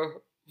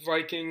to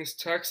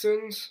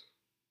Vikings-Texans.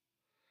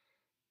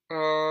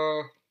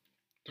 The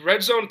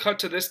red zone cut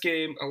to this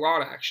game a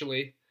lot,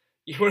 actually.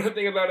 You want to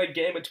think about a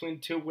game between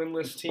 2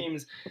 winless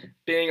teams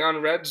being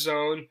on red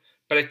zone,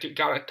 but it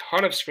got a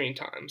ton of screen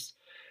times.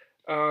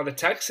 The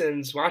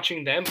Texans,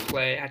 watching them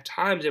play, at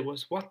times it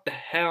was, what the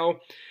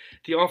hell?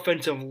 The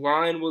offensive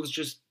line was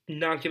just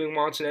not giving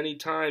Watson any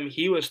time.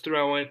 He was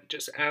throwing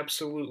just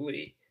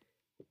absolutely,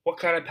 what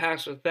kind of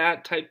pass was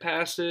that type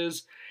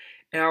passes?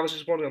 And I was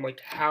just wondering,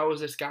 how is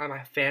this guy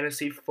my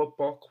fantasy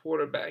football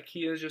quarterback?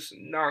 He is just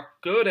not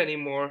good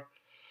anymore.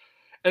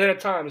 And then at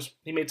times,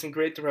 he made some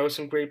great throws,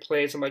 some great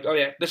plays. I'm like, oh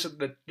yeah, this is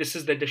the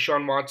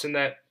Deshaun Watson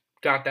that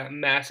got that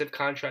massive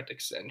contract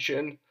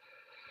extension.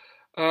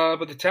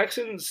 But the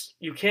Texans,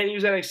 you can't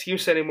use that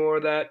excuse anymore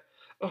that,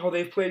 oh,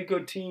 they've played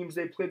good teams.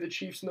 They played the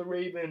Chiefs and the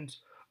Ravens.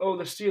 Oh,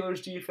 the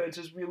Steelers' defense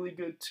is really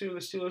good, too. The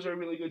Steelers are a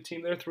really good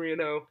team. They're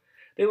 3-0.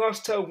 They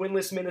lost to a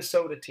winless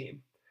Minnesota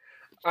team.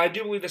 I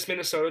do believe this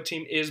Minnesota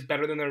team is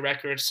better than their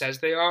record says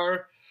they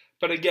are.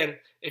 But again,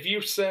 if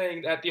you're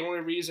saying that the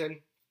only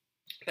reason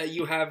that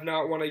you have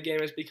not won a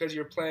game is because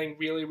you're playing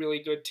really, really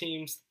good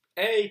teams,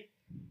 A,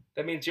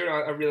 that means you're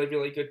not a really,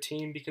 really good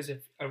team, because if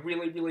a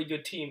really, really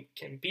good team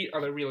can beat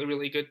other really,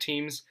 really good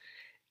teams,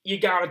 you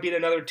got to beat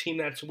another team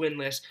that's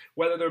winless,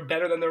 whether they're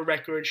better than their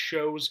record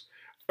shows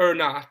or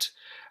not.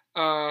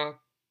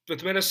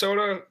 With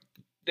Minnesota,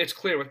 it's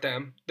clear with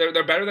them.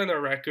 They're better than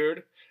their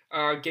record.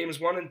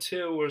 Games 1 and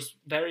 2 was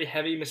very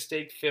heavy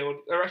mistake-filled.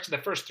 Or actually,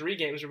 the first 3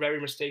 games were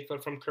very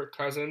mistake-filled from Kirk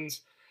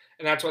Cousins,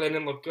 and that's why they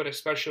didn't look good,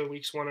 especially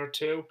weeks 1 or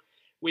 2.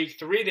 Week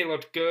 3, they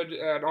looked good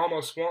and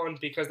almost won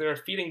because they were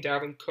feeding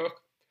Dalvin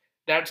Cook.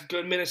 That's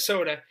good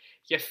Minnesota.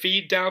 You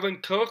feed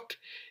Dalvin Cook,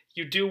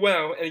 you do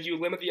well, and you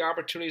limit the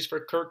opportunities for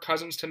Kirk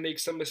Cousins to make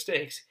some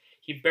mistakes.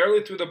 He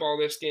barely threw the ball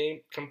this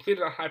game,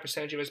 completed a high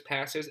percentage of his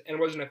passes, and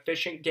was an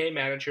efficient game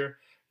manager,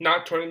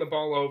 not turning the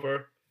ball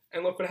over.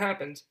 And look what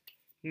happens.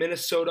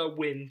 Minnesota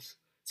wins.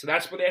 So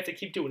that's what they have to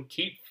keep doing.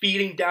 Keep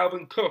feeding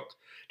Dalvin Cook.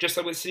 Just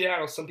like with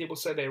Seattle, some people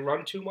say they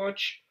run too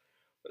much.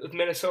 With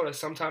Minnesota,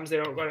 sometimes they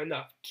don't run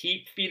enough.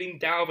 Keep feeding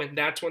Dalvin.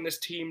 That's when this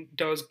team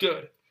does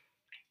good.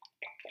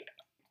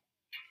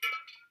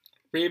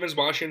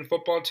 Ravens-Washington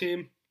football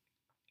team.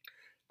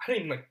 I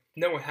didn't even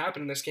know what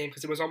happened in this game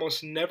because it was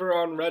almost never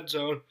on red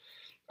zone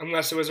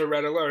unless it was a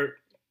red alert.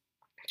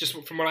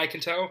 Just from what I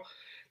can tell,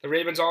 the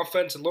Ravens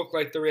offense looked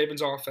like the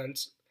Ravens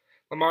offense.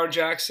 Lamar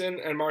Jackson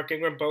and Mark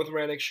Ingram both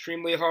ran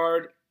extremely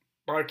hard.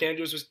 Mark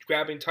Andrews was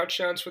grabbing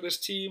touchdowns for this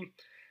team.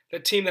 The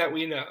team that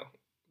we know.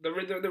 The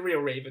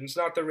real Ravens,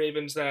 not the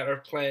Ravens that are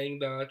playing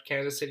the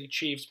Kansas City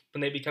Chiefs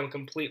when they become a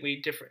completely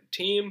different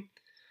team.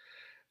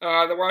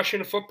 The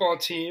Washington football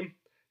team,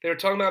 they were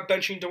talking about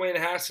benching Dwayne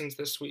Haskins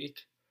this week.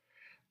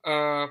 He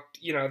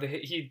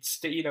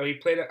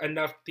played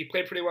enough. He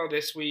played pretty well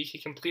this week. He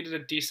completed a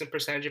decent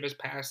percentage of his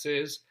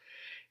passes.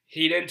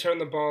 He didn't turn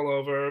the ball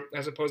over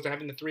as opposed to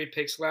having the 3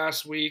 picks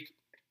last week.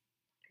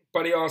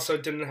 But he also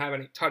didn't have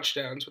any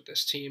touchdowns with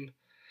this team.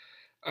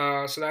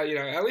 So that,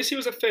 at least he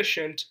was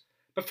efficient.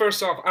 But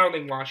first off, I don't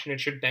think Washington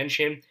should bench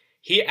him.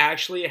 He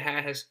actually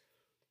has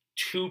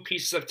two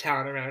pieces of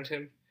talent around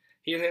him.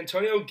 He has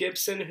Antonio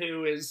Gibson,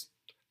 who is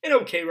an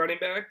okay running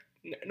back,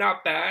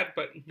 not bad,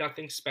 but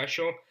nothing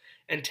special,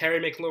 and Terry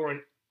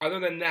McLaurin. Other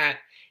than that,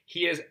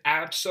 he is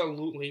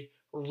absolutely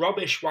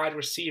rubbish wide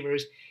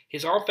receivers.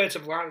 His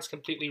offensive line is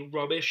completely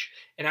rubbish,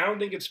 and I don't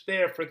think it's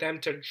fair for them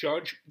to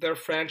judge their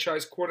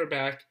franchise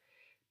quarterback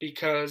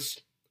because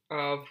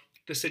of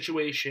the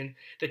situation.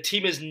 The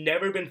team has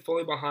never been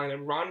fully behind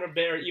him. Ron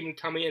Rivera, even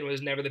coming in,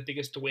 was never the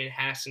biggest Dwayne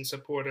Haskins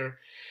supporter.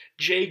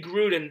 Jay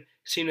Gruden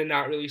seemed to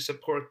not really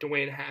support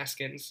Dwayne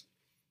Haskins.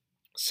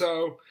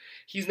 So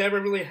he's never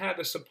really had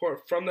the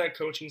support from that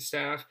coaching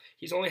staff.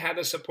 He's only had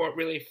the support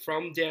really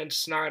from Dan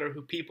Snyder,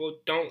 who people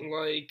don't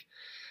like.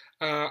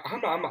 I'm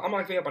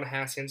not giving up on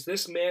Haskins.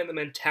 This man, the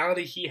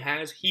mentality he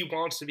has, he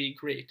wants to be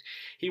great.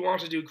 He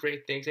wants to do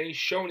great things, and he's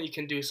shown he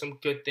can do some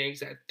good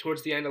things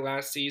towards the end of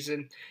last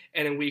season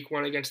and in Week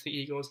 1 against the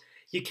Eagles.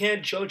 You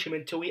can't judge him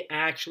until he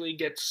actually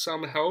gets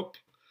some help.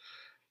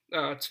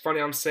 It's funny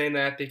I'm saying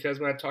that because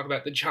when I talk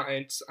about the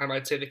Giants, I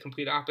might say the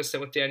complete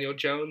opposite with Daniel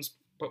Jones,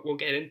 but we'll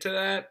get into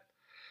that.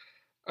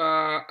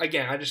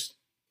 Again,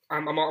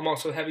 I'm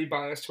also heavy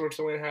biased towards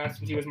Dwayne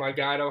Haskins. He was my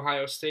guy at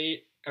Ohio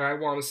State, and I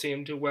want to see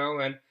him do well.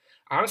 And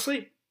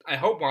honestly, I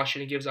hope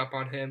Washington gives up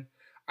on him.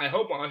 I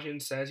hope Washington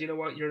says, you know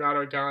what, you're not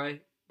our guy.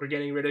 We're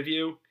getting rid of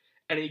you.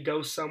 And he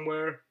goes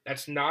somewhere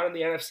that's not in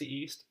the NFC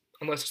East,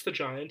 unless it's the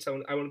Giants.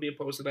 I wouldn't be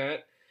opposed to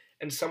that.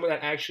 And someone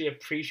that actually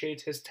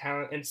appreciates his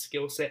talent and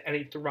skill set, and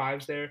he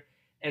thrives there,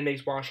 and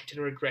makes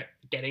Washington regret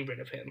getting rid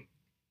of him.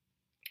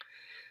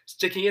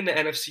 Sticking in the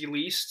NFC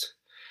East,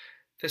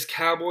 this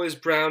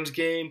Cowboys-Browns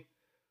game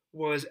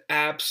was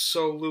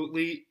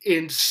absolutely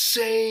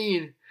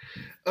insane.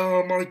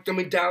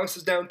 Dallas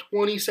is down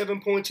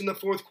 27 points in the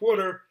fourth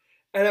quarter,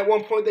 and at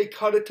one point they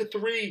cut it to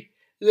 3.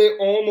 They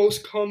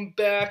almost come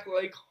back.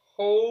 Like,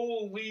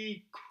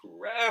 holy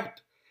crap.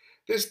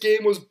 This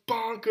game was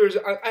bonkers.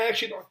 I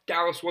actually thought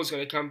Dallas was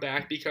going to come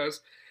back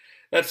because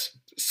that's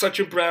such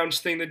a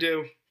Browns thing to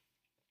do.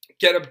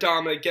 Get up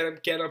dominant,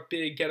 get up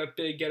big,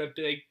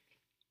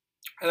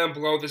 and then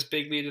blow this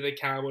big lead to the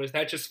Cowboys.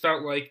 That just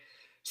felt like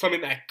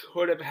something that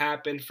could have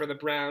happened for the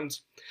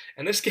Browns.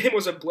 And this game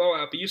was a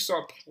blowout, but you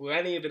saw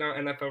plenty of it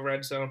on NFL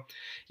Red Zone.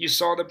 You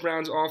saw the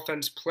Browns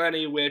offense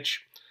plenty,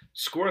 which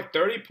scored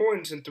 30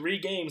 points in 3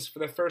 games for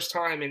the first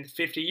time in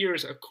 50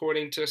 years,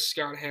 according to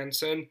Scott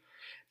Hansen.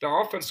 The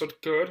offense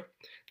looked good.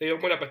 They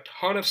opened up a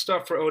ton of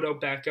stuff for Odell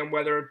Beckham,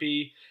 whether it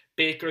be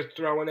Baker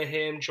throwing to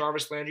him,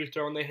 Jarvis Landry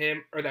throwing to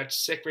him, or that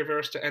sick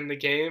reverse to end the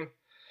game.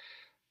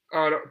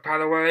 By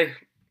the way,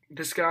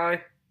 this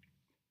guy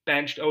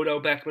benched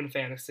Odell Beckham in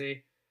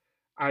fantasy.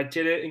 I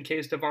did it in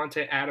case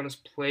Devontae Adams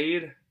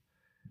played.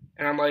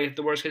 And I'm like, if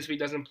the worst case if he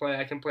doesn't play,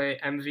 I can play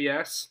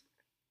MVS.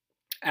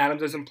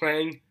 Adams isn't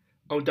playing.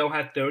 Odell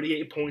had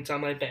 38 points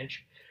on my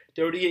bench.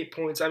 38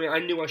 points. I mean, I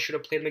knew I should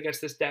have played him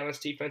against this Dallas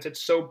defense.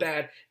 It's so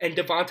bad. And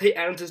Devontae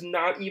Adams is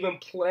not even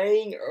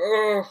playing.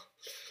 Ugh.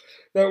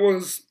 That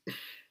was...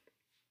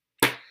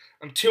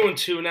 I'm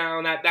 2-2 now,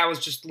 and that was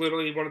just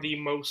literally one of the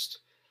most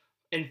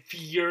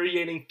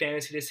infuriating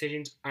fantasy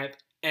decisions I've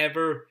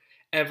ever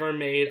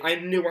made. I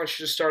knew I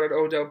should have started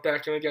Odell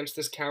Beckham against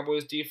this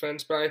Cowboys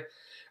defense, but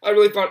I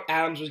really thought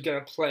Adams was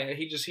going to play.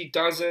 He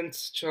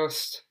doesn't.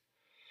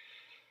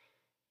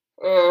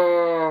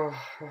 Oh,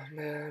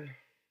 man.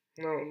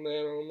 Oh,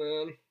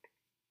 man.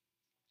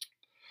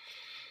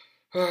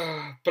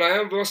 But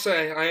I will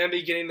say, I am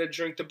beginning to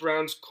drink the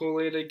Browns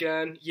Kool-Aid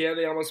again. Yeah,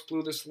 they almost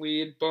blew this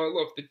lead, but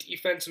look, the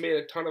defense made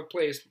a ton of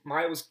plays.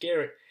 Myles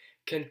Garrett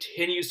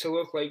continues to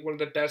look like one of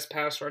the best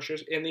pass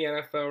rushers in the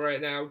NFL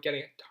right now,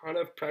 getting a ton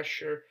of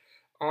pressure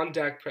on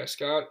Dak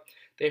Prescott.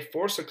 They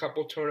forced a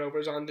couple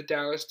turnovers on the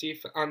Dallas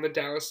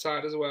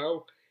side as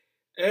well,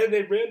 and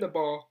they ran the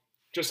ball,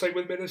 just like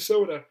with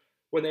Minnesota.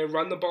 When they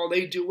run the ball,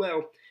 they do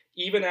well.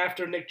 Even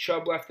after Nick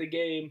Chubb left the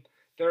game,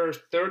 their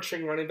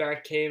third-string running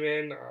back came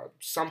in,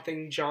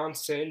 something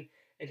Johnson,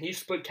 and he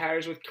split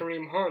carries with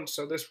Kareem Hunt.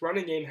 So this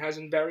running game has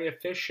been very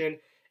efficient,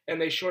 and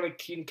they showed a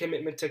keen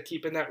commitment to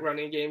keeping that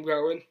running game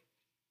going.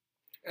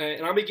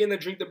 And I'm beginning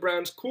to drink the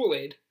Browns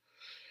Kool-Aid.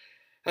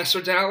 As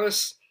for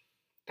Dallas,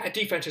 that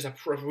defense is a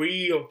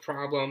real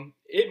problem.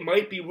 It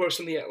might be worse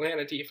than the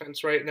Atlanta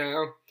defense right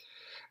now.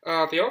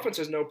 The offense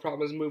has no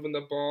problems moving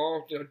the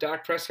ball.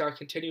 Dak Prescott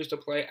continues to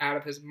play out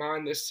of his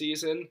mind this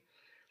season.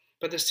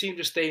 But this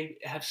team they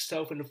have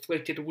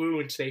self-inflicted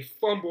wounds. They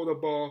fumble the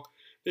ball.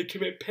 They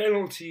commit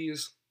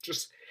penalties.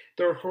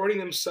 They're hurting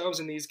themselves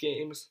in these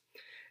games.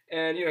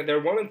 And, they're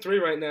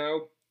 1-3 right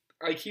now.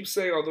 I keep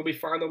saying, they'll be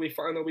fine.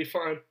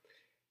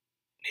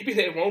 Maybe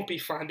they won't be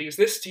fine because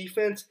this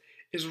defense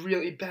is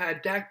really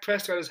bad. Dak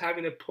Prescott is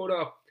having to put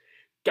up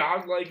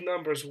godlike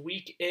numbers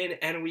week in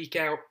and week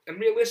out. And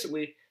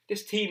realistically,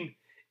 this team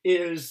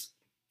is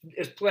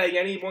playing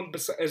anyone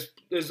besides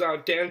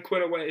Dan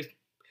Quinn away,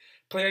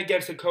 playing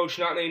against a coach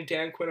not named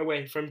Dan Quinn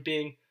away from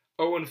being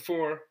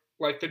 0-4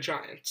 like the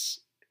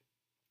Giants.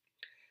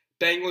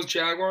 Bengals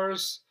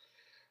Jaguars.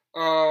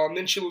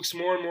 Minshew looks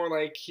more and more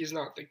like he's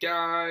not the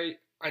guy.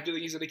 I do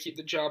think he's going to keep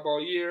the job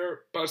all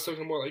year, but it's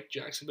looking more like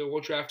Jacksonville will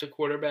draft a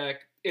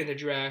quarterback in the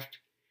draft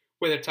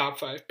with a top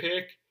 5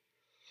 pick.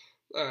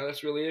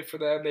 That's really it for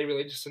them. They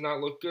really just did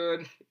not look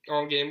good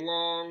all game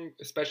long,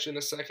 especially in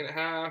the second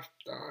half.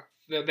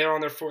 They're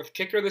on their 4th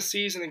kicker this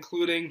season,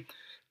 including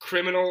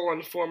criminal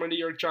and former New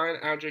York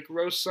Giant Aldrick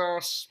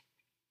Rosas.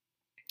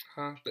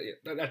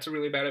 That's a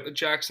really bad at with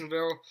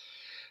Jacksonville.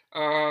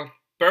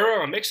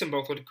 Burrow and Mixon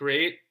both looked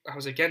great. I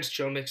was against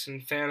Joe Mixon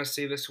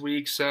fantasy this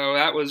week, so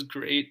that was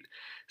great.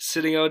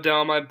 Sitting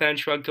Odell on my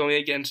bench while going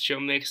against Joe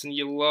Mixon,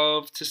 you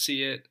love to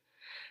see it.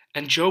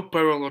 And Joe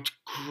Burrow looked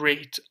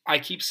great. I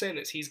keep saying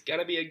this. He's going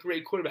to be a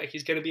great quarterback.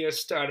 He's going to be a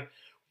stud.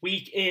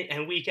 Week in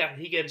and week out,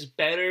 he gets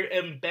better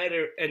and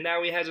better. And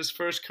now he has his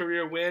first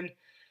career win.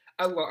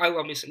 I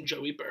love me some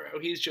Joey Burrow.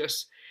 He's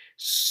just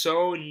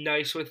so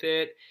nice with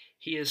it.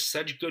 He has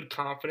such good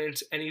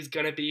confidence, and he's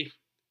going to be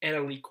an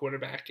elite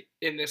quarterback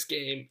in this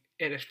game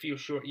in a few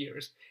short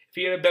years. If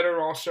he had a better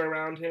roster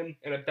around him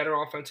and a better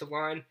offensive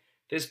line,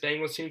 this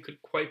Bengals team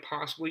could quite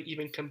possibly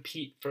even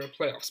compete for a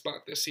playoff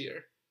spot this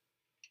year.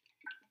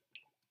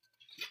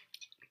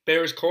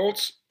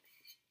 Bears-Colts.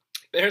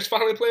 Bears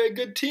finally play a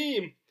good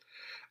team.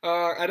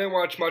 I didn't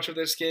watch much of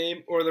this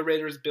game or the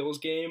Raiders-Bills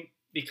game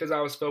because I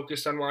was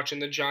focused on watching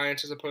the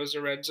Giants as opposed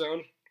to Red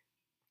Zone.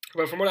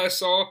 But from what I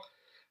saw,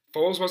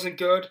 Foles wasn't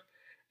good,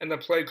 and the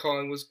play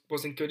calling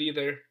wasn't good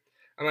either.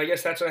 And I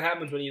guess that's what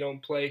happens when you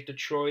don't play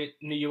Detroit,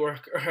 New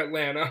York, or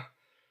Atlanta.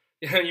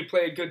 You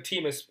play a good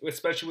team,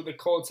 especially with the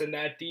Colts and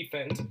that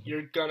defense,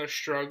 you're gonna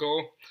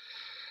struggle.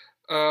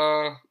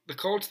 The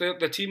Colts,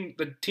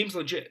 the team's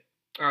legit.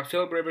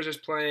 Philip Rivers is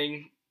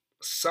playing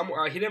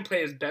he didn't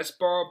play his best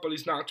ball, but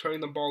he's not turning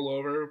the ball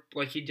over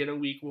like he did in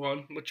Week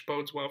 1, which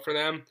bodes well for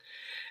them.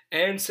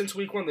 And since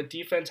Week 1, the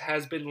defense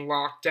has been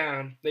locked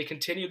down. They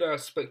continue to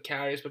split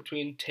carries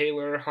between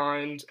Taylor,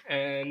 Hines,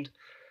 and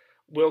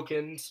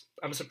Wilkins.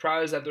 I'm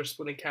surprised that they're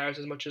splitting carries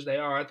as much as they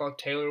are. I thought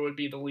Taylor would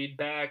be the lead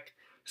back,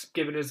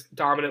 given his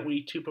dominant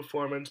Week 2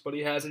 performance, but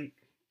he hasn't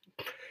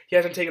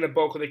taken the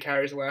bulk of the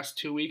carries the last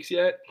 2 weeks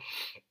yet.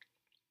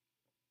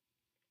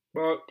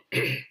 But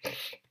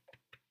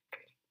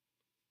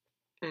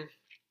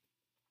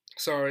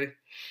sorry,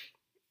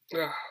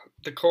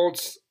 the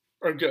Colts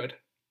are good.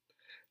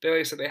 Like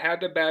I said, they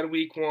had the bad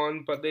Week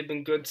 1, but they've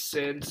been good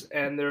since,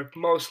 and they're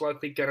most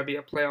likely going to be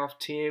a playoff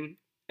team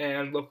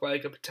and look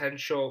like a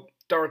potential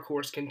dark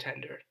horse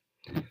contender.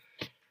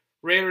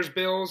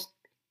 Raiders-Bills,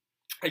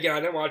 again, I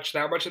didn't watch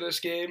that much of this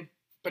game,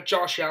 but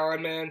Josh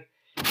Allen, man,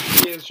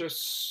 he is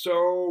just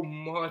so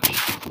much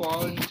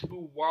fun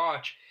to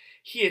watch.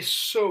 He is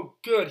so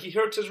good. He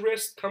hurts his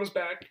wrist, comes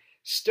back,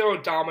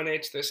 still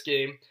dominates this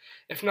game.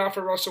 If not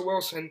for Russell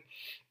Wilson,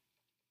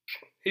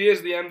 he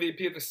is the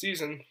MVP of the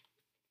season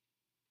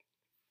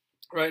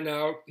right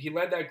now. He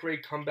led that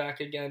great comeback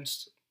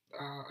against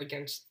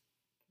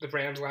the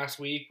Rams last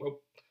week. Well,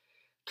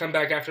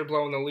 comeback after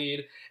blowing the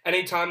lead.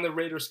 Anytime the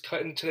Raiders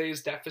cut in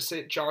today's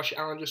deficit, Josh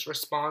Allen just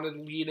responded,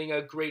 leading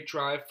a great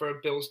drive for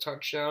a Bills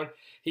touchdown.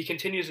 He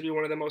continues to be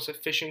one of the most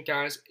efficient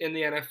guys in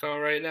the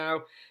NFL right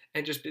now,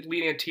 and just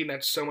leading a team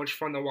that's so much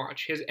fun to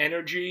watch. His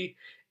energy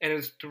and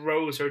his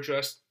throws are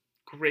just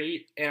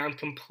great, and I'm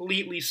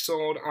completely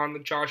sold on the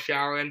Josh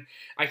Allen.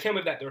 I can't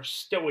believe that there's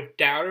still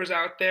doubters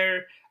out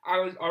there. I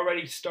was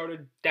already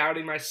started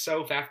doubting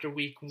myself after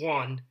Week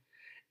 1.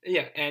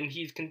 Yeah, and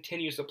he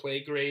continues to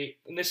play great.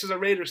 And this is a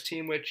Raiders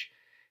team which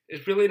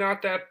is really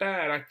not that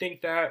bad. I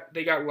think that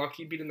they got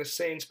lucky beating the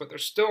Saints, but they're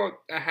still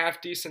a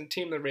half-decent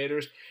team, the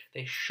Raiders.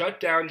 They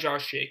shut down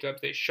Josh Jacobs.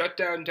 They shut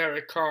down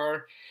Derek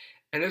Carr.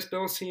 And this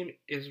Bills team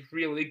is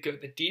really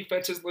good. The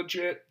defense is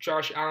legit.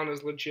 Josh Allen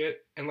is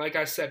legit. And like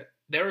I said,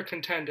 they're a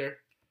contender.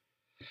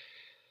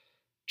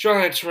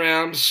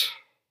 Giants-Rams.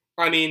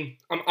 I mean,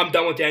 I'm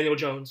done with Daniel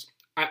Jones.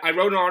 I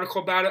wrote an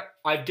article about it.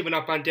 I've given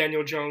up on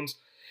Daniel Jones.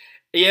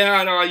 Yeah,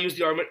 I know I used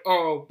the argument.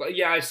 But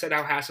yeah, I said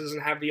how Haas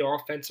doesn't have the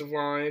offensive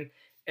line.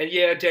 And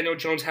yeah, Daniel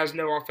Jones has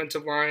no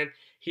offensive line.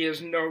 He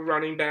has no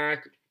running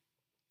back.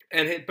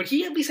 But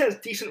he at least has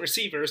decent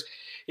receivers.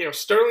 You know,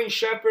 Sterling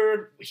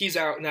Shepard, he's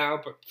out now.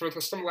 But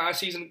for some last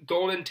season,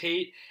 Golden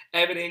Tate,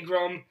 Evan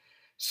Ingram,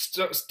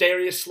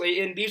 Darius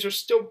Slayton, these are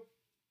still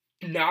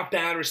not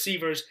bad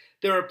receivers.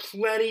 There are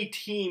plenty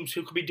teams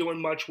who could be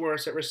doing much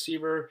worse at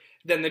receiver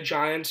than the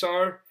Giants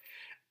are.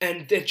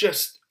 And it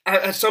just,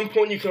 at some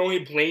point, you can only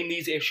blame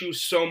these issues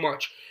so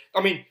much.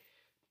 I mean,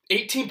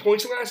 18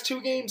 points in the last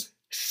 2 games,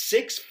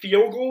 6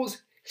 field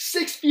goals.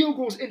 6 field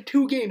goals in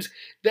 2 games.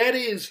 That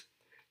is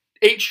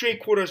 8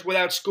 straight quarters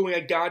without scoring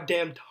a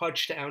goddamn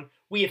touchdown.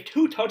 We have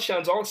 2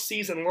 touchdowns all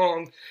season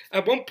long.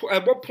 At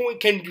what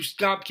point can you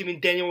stop giving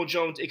Daniel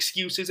Jones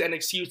excuses and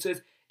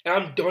excuses? And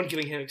I'm done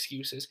giving him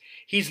excuses.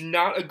 He's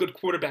not a good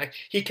quarterback.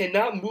 He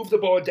cannot move the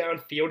ball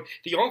downfield.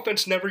 The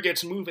offense never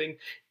gets moving.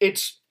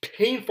 It's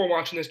painful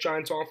watching this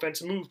Giants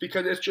offense move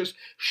because it's just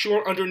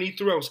short underneath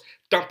throws,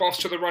 dump offs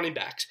to the running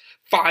backs,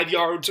 5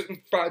 yards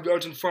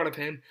in front of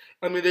him.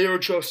 I mean, they are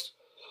just,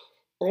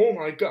 oh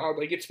my God,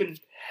 like it's been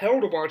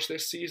hell to watch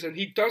this season.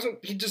 He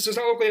just does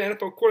not look like an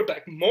NFL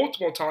quarterback.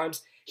 Multiple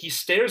times, he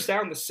stares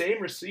down the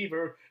same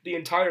receiver the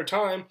entire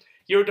time.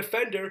 You're a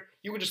defender,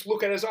 you would just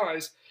look at his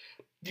eyes.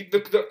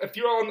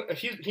 If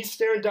he's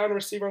staring down a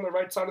receiver on the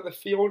right side of the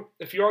field,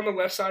 if you're on the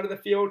left side of the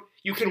field,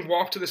 you can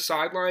walk to the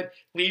sideline,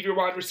 leave your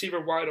wide receiver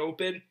wide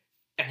open,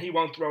 and he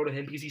won't throw to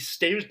him because he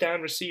stares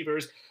down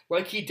receivers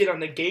like he did on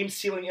the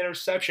game-sealing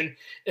interception.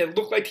 It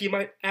looked like he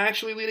might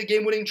actually lead a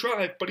game-winning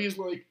drive, but he's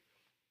like,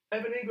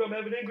 Evan Ingram,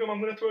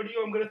 I'm going to throw to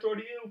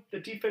you. The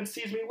defense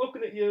sees me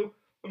looking at you.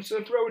 I'm just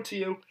going to throw it to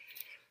you.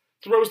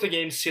 Throws the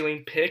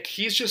game-sealing pick.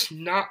 He's just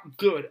not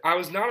good. I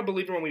was not a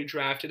believer when we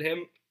drafted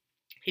him.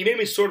 He made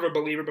me sort of a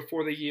believer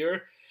before the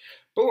year.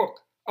 But look,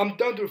 I'm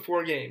done through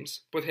 4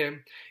 games with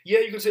him. Yeah,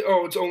 you can say,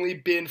 oh, it's only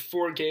been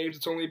 4 games.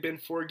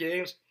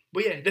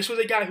 But yeah, this was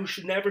a guy who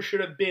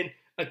should have been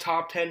a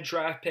top 10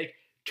 draft pick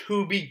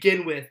to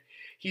begin with.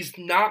 He's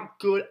not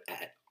good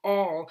at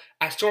all.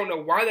 I still don't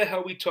know why the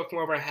hell we took him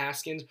over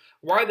Haskins.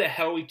 Why the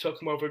hell we took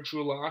him over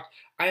Drew Lock.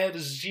 I have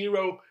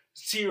zero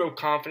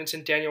confidence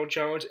in Daniel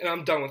Jones, and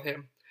I'm done with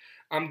him.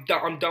 I'm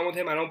done with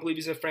him. I don't believe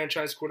he's a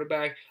franchise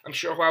quarterback. I'm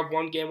sure he'll have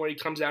one game where he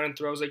comes out and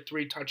throws like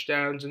 3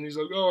 touchdowns, and he's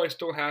like, oh, I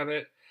still have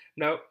it.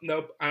 Nope,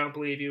 I don't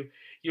believe you.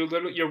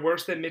 You're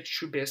worse than Mitch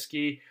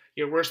Trubisky.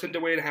 You're worse than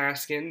Dwayne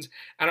Haskins.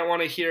 I don't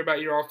want to hear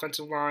about your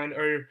offensive line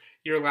or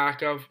your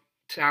lack of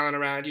talent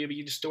around you, but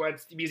you just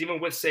because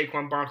even with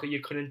Saquon Barkley, you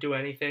couldn't do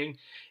anything.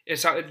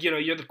 It's not,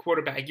 you're the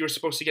quarterback. You're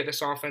supposed to get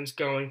this offense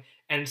going,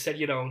 and instead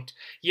you don't.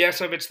 Yeah,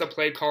 some of it's the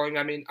play calling.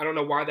 I mean, I don't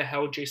know why the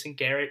hell Jason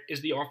Garrett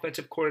is the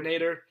offensive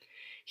coordinator.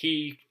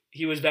 He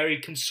was very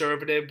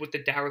conservative with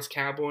the Dallas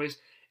Cowboys,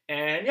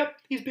 and yep,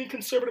 he's being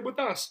conservative with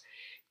us.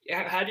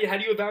 How do you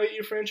evaluate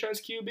your franchise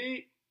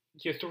QB?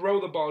 You throw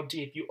the ball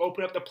deep. You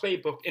open up the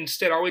playbook.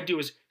 Instead, all we do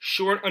is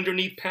short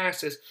underneath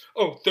passes.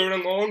 Oh, 3rd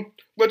and long.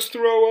 Let's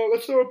throw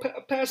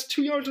a pass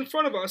 2 yards in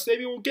front of us.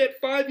 Maybe we'll get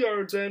 5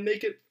 yards and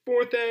make it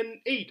 4th and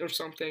 8 or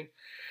something.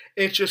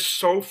 It's just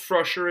so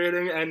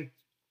frustrating. And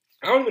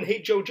I don't even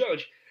hate Joe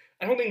Judge.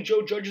 I don't think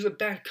Joe Judge is a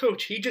bad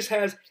coach. He just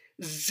has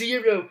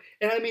zero,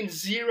 and I mean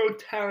zero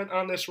talent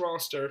on this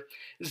roster.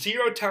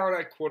 0 talent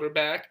at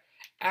quarterback.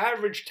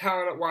 Average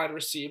talent at wide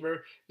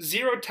receiver,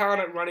 0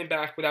 talent at running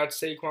back without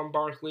Saquon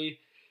Barkley,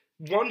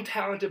 1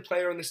 talented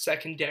player in the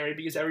secondary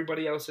because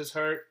everybody else is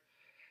hurt.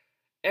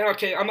 And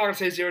okay, I'm not going to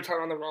say 0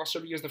 talent on the roster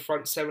because the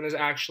front 7 is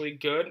actually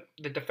good.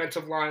 The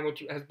defensive line,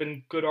 which has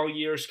been good all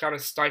year, is kind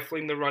of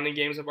stifling the running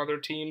games of other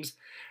teams.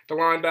 The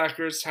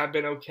linebackers have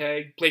been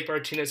okay. Blake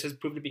Martinez has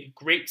proved to be a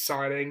great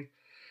signing.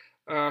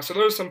 So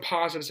those are some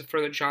positives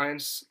for the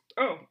Giants.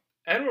 Oh,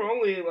 and we're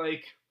only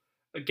like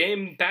a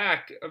game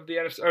back of the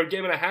NFC, or a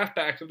game and a half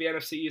back of the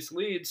NFC East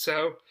lead.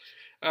 So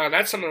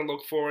that's something to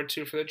look forward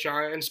to for the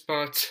Giants.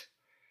 But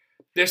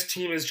this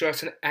team is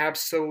just an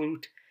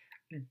absolute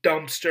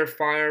dumpster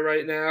fire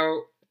right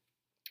now.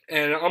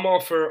 And I'm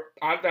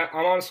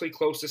honestly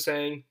close to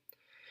saying,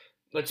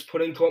 let's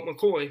put in Colt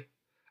McCoy.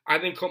 I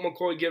think Colt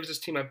McCoy gives this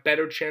team a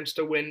better chance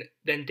to win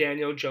than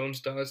Daniel Jones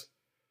does.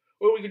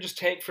 Or we could just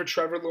tank for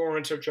Trevor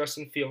Lawrence or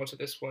Justin Fields at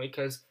this point,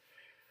 because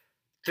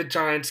the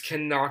Giants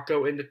cannot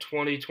go into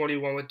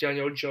 2021 with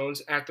Daniel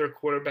Jones at their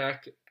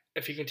quarterback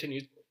if he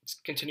continues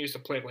to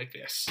play like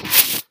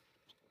this.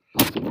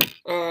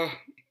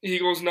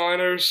 Eagles,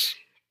 Niners.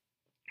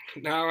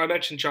 Now, I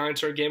mentioned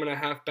Giants are a game and a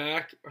half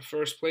back of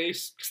first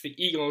place because the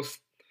Eagles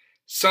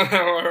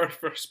somehow are in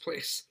first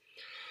place.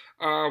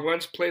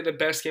 Wentz played the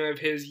best game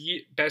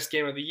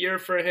of the year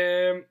for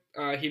him.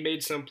 He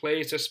made some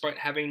plays despite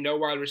having no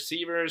wide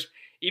receivers,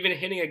 even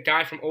hitting a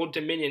guy from Old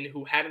Dominion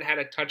who hadn't had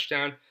a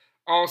touchdown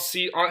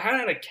hadn't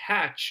had a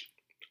catch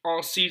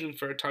all season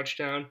for a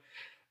touchdown.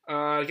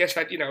 I guess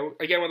that,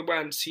 again with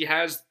Wentz, he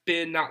has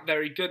been not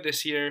very good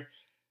this year,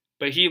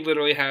 but he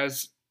literally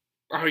has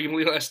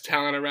arguably less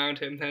talent around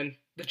him than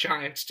the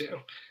Giants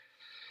do.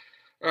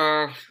 He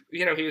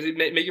was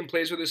making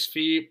plays with his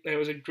feet, and it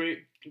was a great,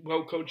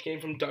 well-coached game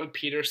from Doug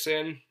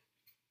Peterson.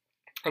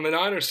 On the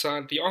Niners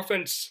side, the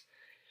offense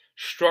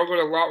struggled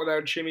a lot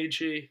without Jimmy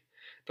G.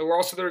 The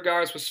loss of their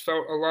guys was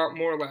felt a lot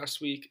more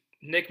last week.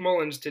 Nick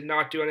Mullins did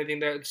not do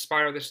anything to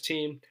inspire this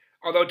team,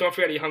 although don't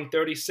forget he hung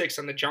 36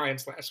 on the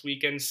Giants last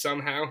weekend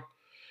somehow.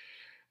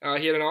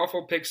 He had an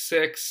awful pick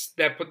 6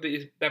 that put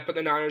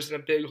the Niners in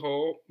a big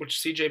hole,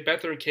 which C.J.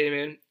 Beathard came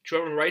in,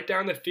 drove him right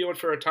down the field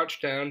for a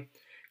touchdown,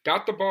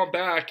 got the ball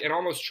back, and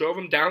almost drove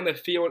him down the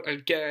field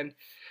again.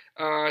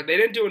 They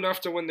didn't do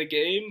enough to win the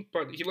game,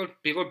 but he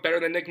looked better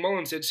than Nick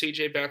Mullins did,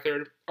 C.J.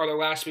 Beathard. Although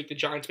last week the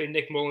Giants made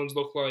Nick Mullins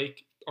look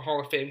like a Hall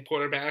of Fame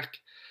quarterback.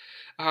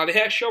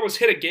 They actually almost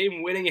hit a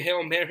game-winning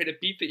Hail Mary to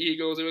beat the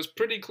Eagles. It was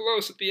pretty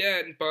close at the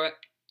end, but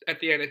at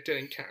the end it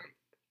didn't count.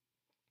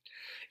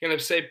 Going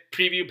to say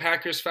preview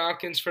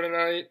Packers-Falcons for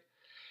tonight.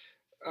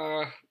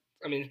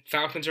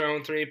 Falcons are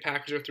 0-3,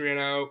 Packers are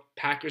 3-0.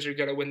 Packers are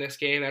going to win this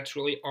game. That's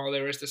really all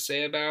there is to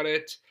say about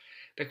it.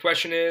 The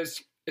question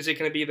is it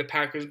going to be the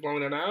Packers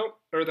blowing them out,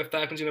 or are the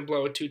Falcons going to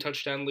blow a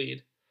 2-touchdown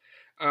lead?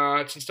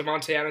 Since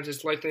Devontae Adams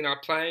is likely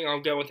not playing, I'll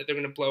go with it. They're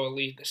going to blow a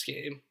lead this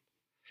game.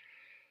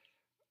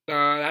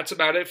 That's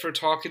about it for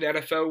talking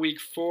NFL Week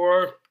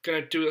 4.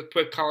 Gonna do a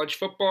quick college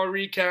football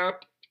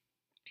recap.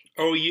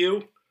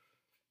 OU,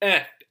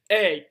 FARUDS,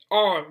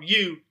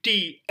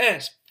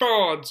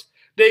 frauds.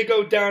 They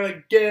go down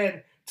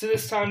again. To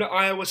this time to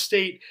Iowa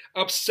State,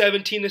 up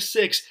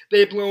 17-6.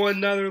 They blow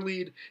another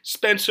lead.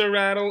 Spencer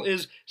Rattle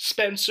is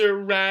Spencer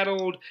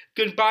rattled.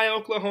 Goodbye,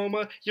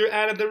 Oklahoma. You're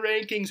out of the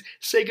rankings.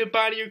 Say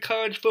goodbye to your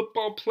college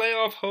football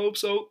playoff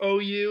hopes, OU.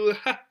 You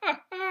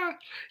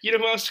know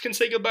who else can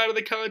say goodbye to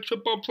the college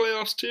football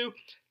playoffs too?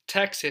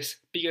 Texas,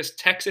 because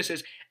Texas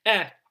is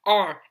FRAUDS.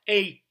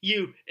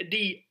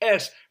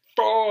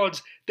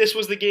 Frauds. This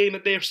was the game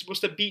that they were supposed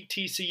to beat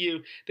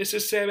TCU. This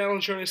is Sam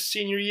Ehlinger in his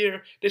senior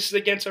year. This is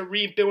against a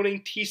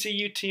rebuilding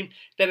TCU team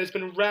that has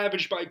been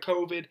ravaged by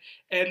COVID,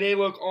 and they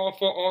look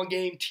awful all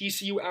game.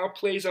 TCU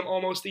outplays them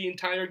almost the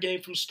entire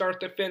game from start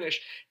to finish.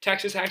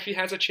 Texas actually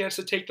has a chance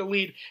to take the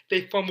lead.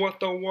 They fumble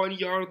at the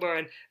 1-yard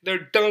line.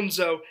 They're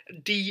donezo.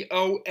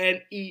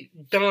 D-O-N-E.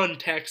 Done,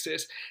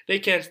 Texas. They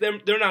can't.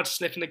 They're not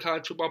sniffing the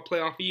college football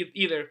playoff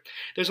either.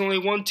 There's only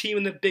one team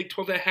in the Big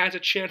 12 that has a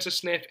chance to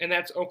sniff, and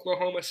that's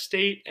Oklahoma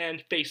State,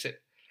 and face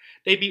it,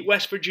 they beat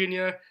West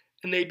Virginia,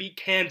 and they beat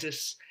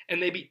Kansas,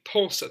 and they beat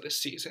Tulsa this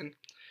season.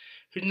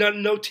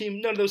 None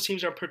of those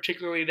teams are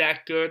particularly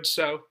that good,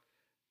 so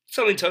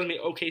something tells me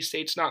OK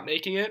State's not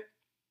making it.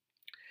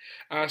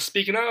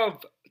 Speaking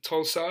of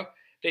Tulsa,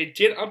 they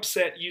did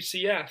upset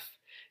UCF.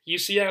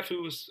 UCF,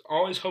 who's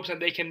always hopes that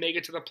they can make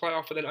it to the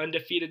playoff with an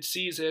undefeated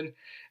season,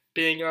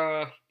 being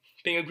a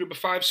Group of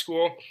 5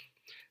 school,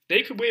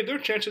 they could wave their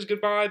chances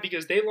goodbye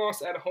because they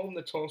lost at home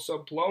to Tulsa,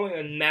 blowing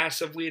a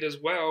massive lead as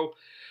well.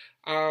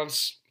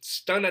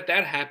 Stunned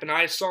that happened.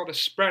 I saw the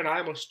spread.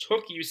 I almost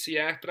took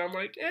UCF, but I'm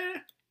like,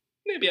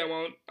 maybe I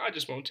won't. I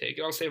just won't take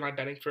it. I'll save my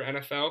betting for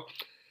NFL.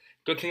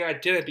 Good thing I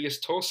didn't because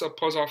Tulsa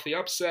pulls off the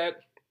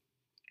upset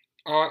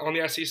on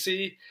the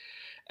SEC.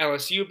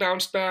 LSU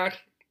bounced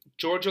back.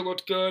 Georgia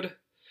looked good,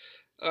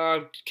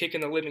 kicking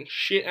the living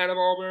shit out of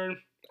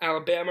Auburn.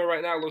 Alabama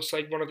right now looks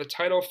like one of the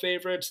title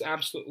favorites,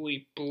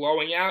 absolutely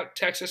blowing out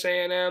Texas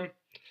A&M.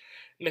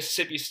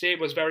 Mississippi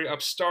State was very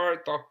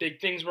upstart, thought big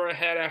things were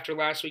ahead after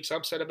last week's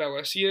upset of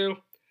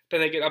LSU. Then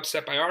they get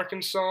upset by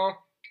Arkansas.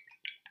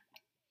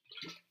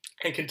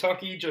 And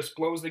Kentucky just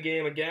blows the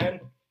game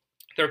again.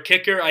 Their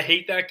kicker, I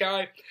hate that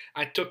guy.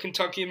 I took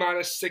Kentucky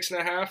minus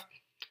 6.5,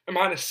 or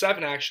minus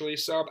 7 actually,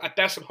 so at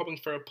best I'm hoping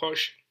for a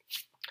push.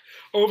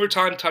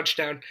 Overtime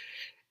touchdown.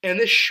 And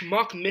this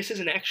schmuck misses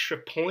an extra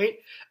point.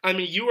 I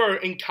mean, you are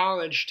in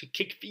college to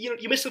kick,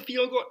 you miss a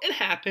field goal, it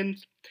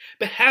happens.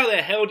 But how the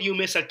hell do you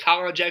miss a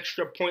college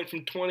extra point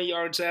from 20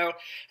 yards out?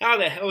 How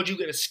the hell do you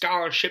get a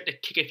scholarship to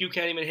kick if you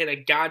can't even hit a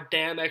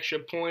goddamn extra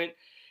point?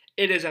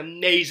 It is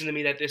amazing to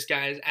me that this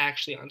guy is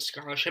actually on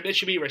scholarship. It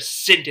should be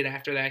rescinded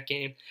after that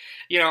game.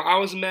 I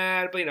was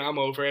mad, but, I'm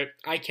over it.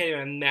 I can't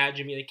even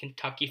imagine being a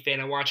Kentucky fan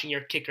and watching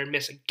your kicker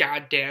miss a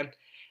goddamn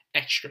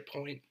extra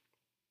point.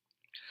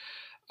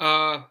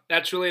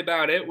 That's really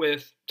about it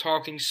with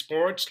talking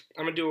sports.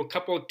 I'm going to do a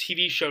couple of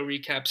TV show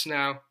recaps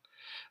now.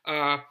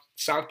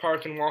 South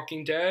Park and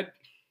Walking Dead.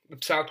 The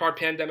South Park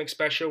Pandemic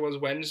Special was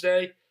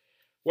Wednesday.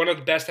 One of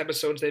the best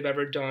episodes they've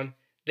ever done.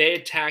 They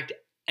attacked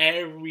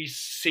every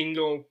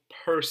single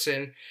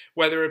person,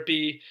 whether it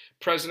be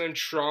President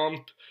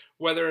Trump,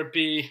 whether it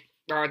be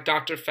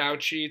Dr.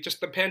 Fauci.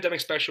 Just the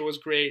Pandemic Special was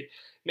great.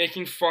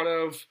 Making fun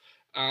of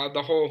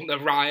the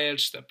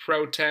riots, the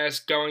protests,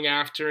 going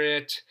after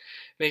it,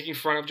 making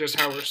fun of just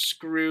how we're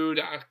screwed.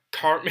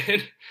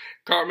 Cartman,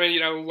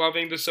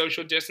 loving the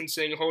social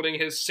distancing, holding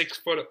his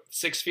 6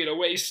 feet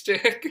away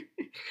stick.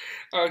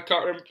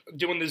 Cartman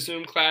doing the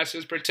Zoom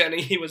classes, pretending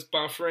he was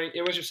buffering.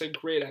 It was just a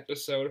great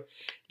episode.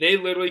 They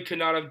literally could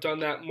not have done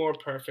that more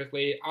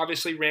perfectly.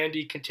 Obviously,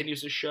 Randy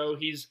continues to show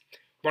he's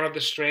one of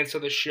the strengths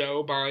of the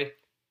show by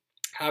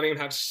having him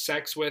have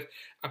sex with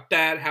a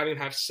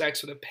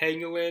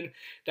pangolin.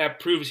 That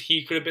proves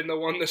he could have been the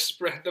one to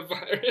spread the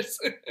virus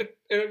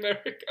in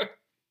America.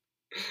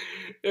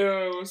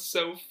 It was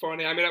so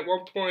funny. I mean, at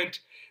one point,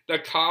 the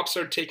cops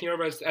are taking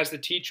over as the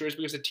teachers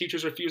because the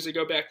teachers refuse to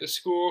go back to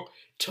school.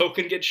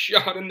 Token gets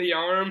shot in the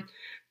arm,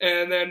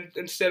 and then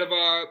instead of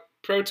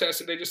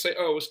protesting, they just say,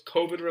 oh, it was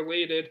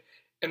COVID-related.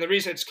 And the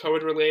reason it's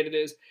COVID-related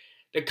is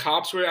the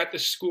cops were at the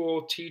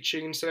school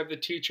teaching instead of the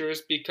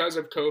teachers because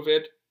of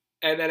COVID,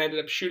 and then ended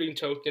up shooting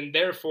Token,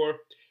 therefore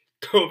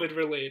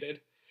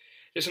COVID-related.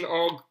 Just an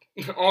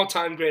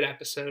all-time great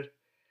episode.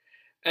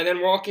 And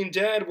then Walking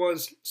Dead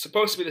was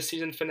supposed to be the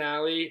season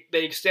finale.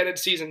 They extended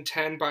season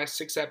 10 by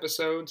 6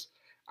 episodes.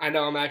 I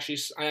know I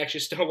actually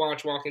still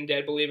watch Walking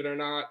Dead, believe it or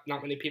not.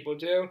 Not many people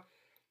do.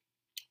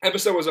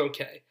 Episode was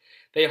okay.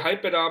 They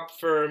hype it up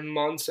for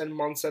months and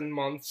months and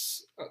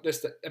months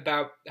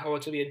about how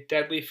it's going to be a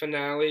deadly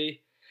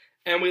finale.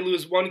 And we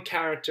lose one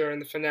character in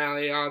the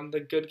finale on the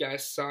good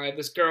guy's side.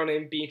 This girl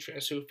named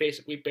Beatrice, who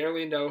we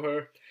barely know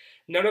her.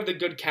 None of the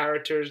good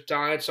characters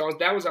died, so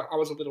I was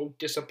a little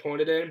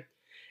disappointed in.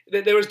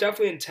 There was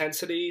definitely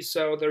intensity,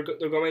 so they're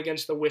going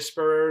against the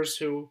Whisperers,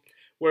 who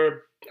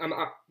were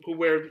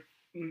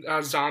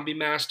zombie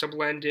mask to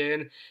blend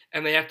in,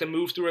 and they have to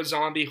move through a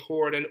zombie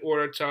horde in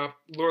order to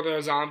lure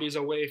the zombies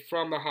away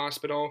from the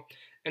hospital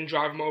and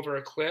drive them over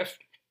a cliff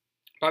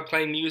by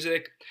playing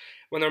music.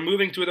 When they're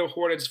moving through the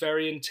horde, it's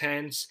very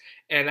intense,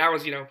 and that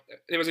was,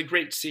 it was a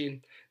great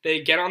scene.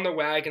 They get on the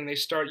wagon, they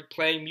start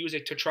playing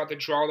music to try to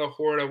draw the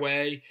horde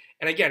away,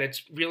 and again,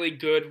 it's really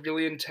good,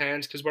 really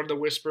intense, because what are the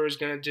Whisperers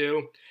going to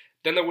do?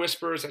 Then the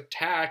Whisperers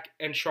attack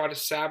and try to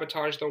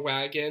sabotage the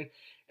wagon,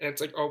 and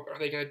it's like, oh, are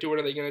they going to do it?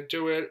 Are they going to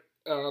do it?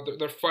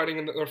 They're fighting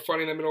in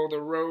the middle of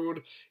the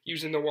road,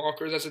 using the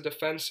walkers as a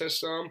defense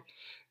system.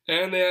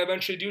 And they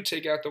eventually do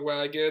take out the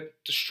wagon,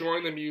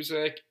 destroying the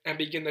music, and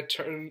begin to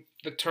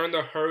turn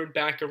the herd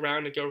back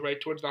around and go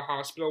right towards the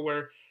hospital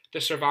where the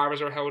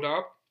survivors are held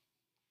up.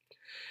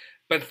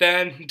 But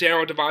then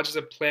Daryl devises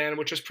a plan,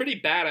 which is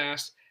pretty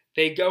badass.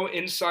 They go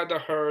inside the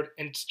herd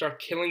and start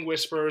killing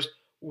Whisperers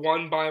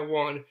one by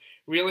one.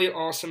 Really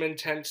awesome,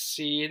 intense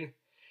scene.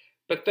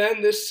 But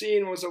then this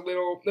scene was a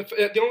little.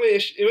 The only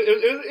issue,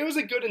 it was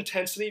a good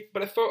intensity,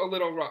 but it felt a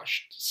little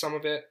rushed. Some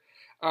of it.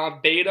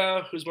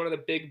 Beta, who's one of the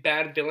big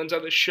bad villains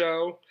of the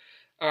show,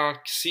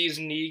 sees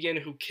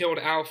Negan, who killed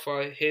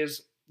Alpha,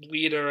 his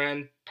leader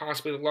and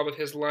possibly the love of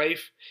his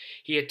life.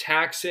 He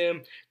attacks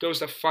him, goes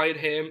to fight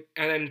him,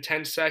 and then in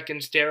 10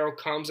 seconds, Daryl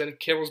comes and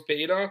kills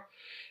Beta.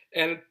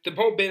 And the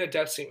whole Beta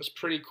death scene was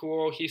pretty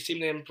cool. He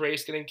seemed to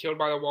embrace getting killed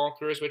by the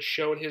walkers, which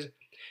showed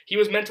he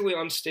was mentally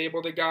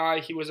unstable, the guy.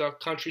 He was a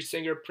country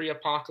singer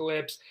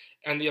pre-apocalypse,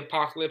 and the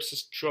apocalypse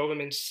just drove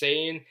him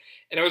insane.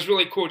 And it was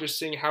really cool just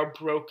seeing how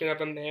broken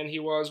of a man he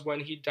was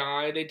when he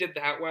died. They did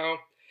that well.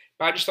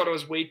 But I just thought it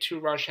was way too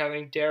rushed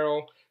having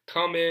Daryl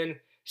come in,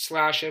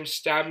 slash him,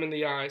 stab him in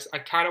the eyes. I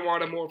kind of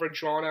wanted more of a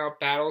drawn-out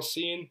battle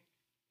scene.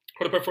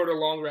 Would have preferred a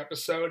longer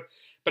episode.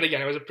 But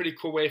again, it was a pretty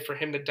cool way for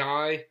him to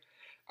die.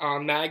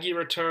 Maggie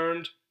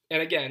returned.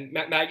 And again,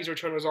 Maggie's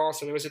return was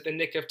awesome. It was at the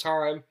nick of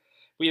time.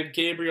 We have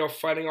Gabriel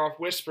fighting off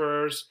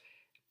Whisperers,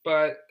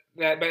 but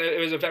it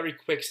was a very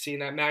quick scene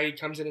that Maggie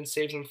comes in and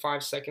saves him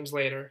 5 seconds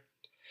later.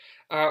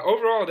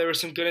 Overall, there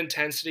was some good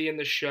intensity in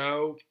the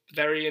show.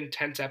 Very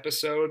intense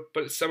episode,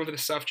 but some of the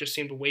stuff just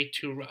seemed way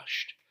too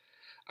rushed.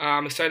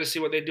 I'm excited to see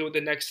what they do with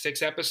the next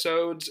 6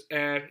 episodes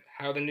and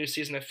how the new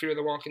season of Fear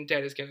the Walking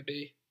Dead is going to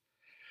be.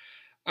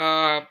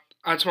 I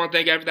just want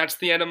to thank that's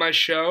the end of my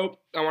show.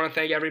 I want to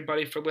thank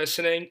everybody for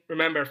listening.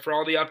 Remember, for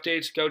all the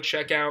updates, go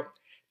check out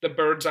the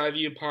Bird's Eye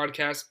View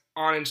podcast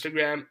on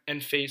Instagram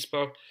and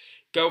Facebook.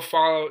 Go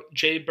follow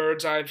Jay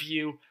Bird's Eye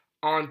View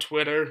on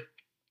Twitter.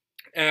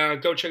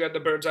 Go check out the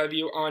Bird's Eye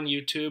View on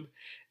YouTube.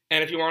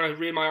 And if you want to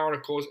read my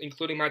articles,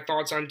 including my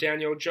thoughts on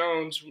Daniel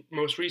Jones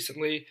most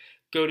recently,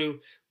 go to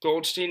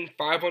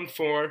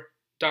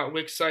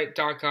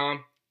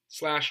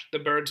goldstein514.wixsite.com/the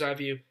Bird's Eye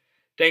View.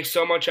 Thanks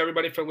so much,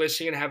 everybody, for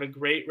listening, and have a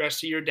great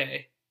rest of your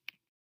day.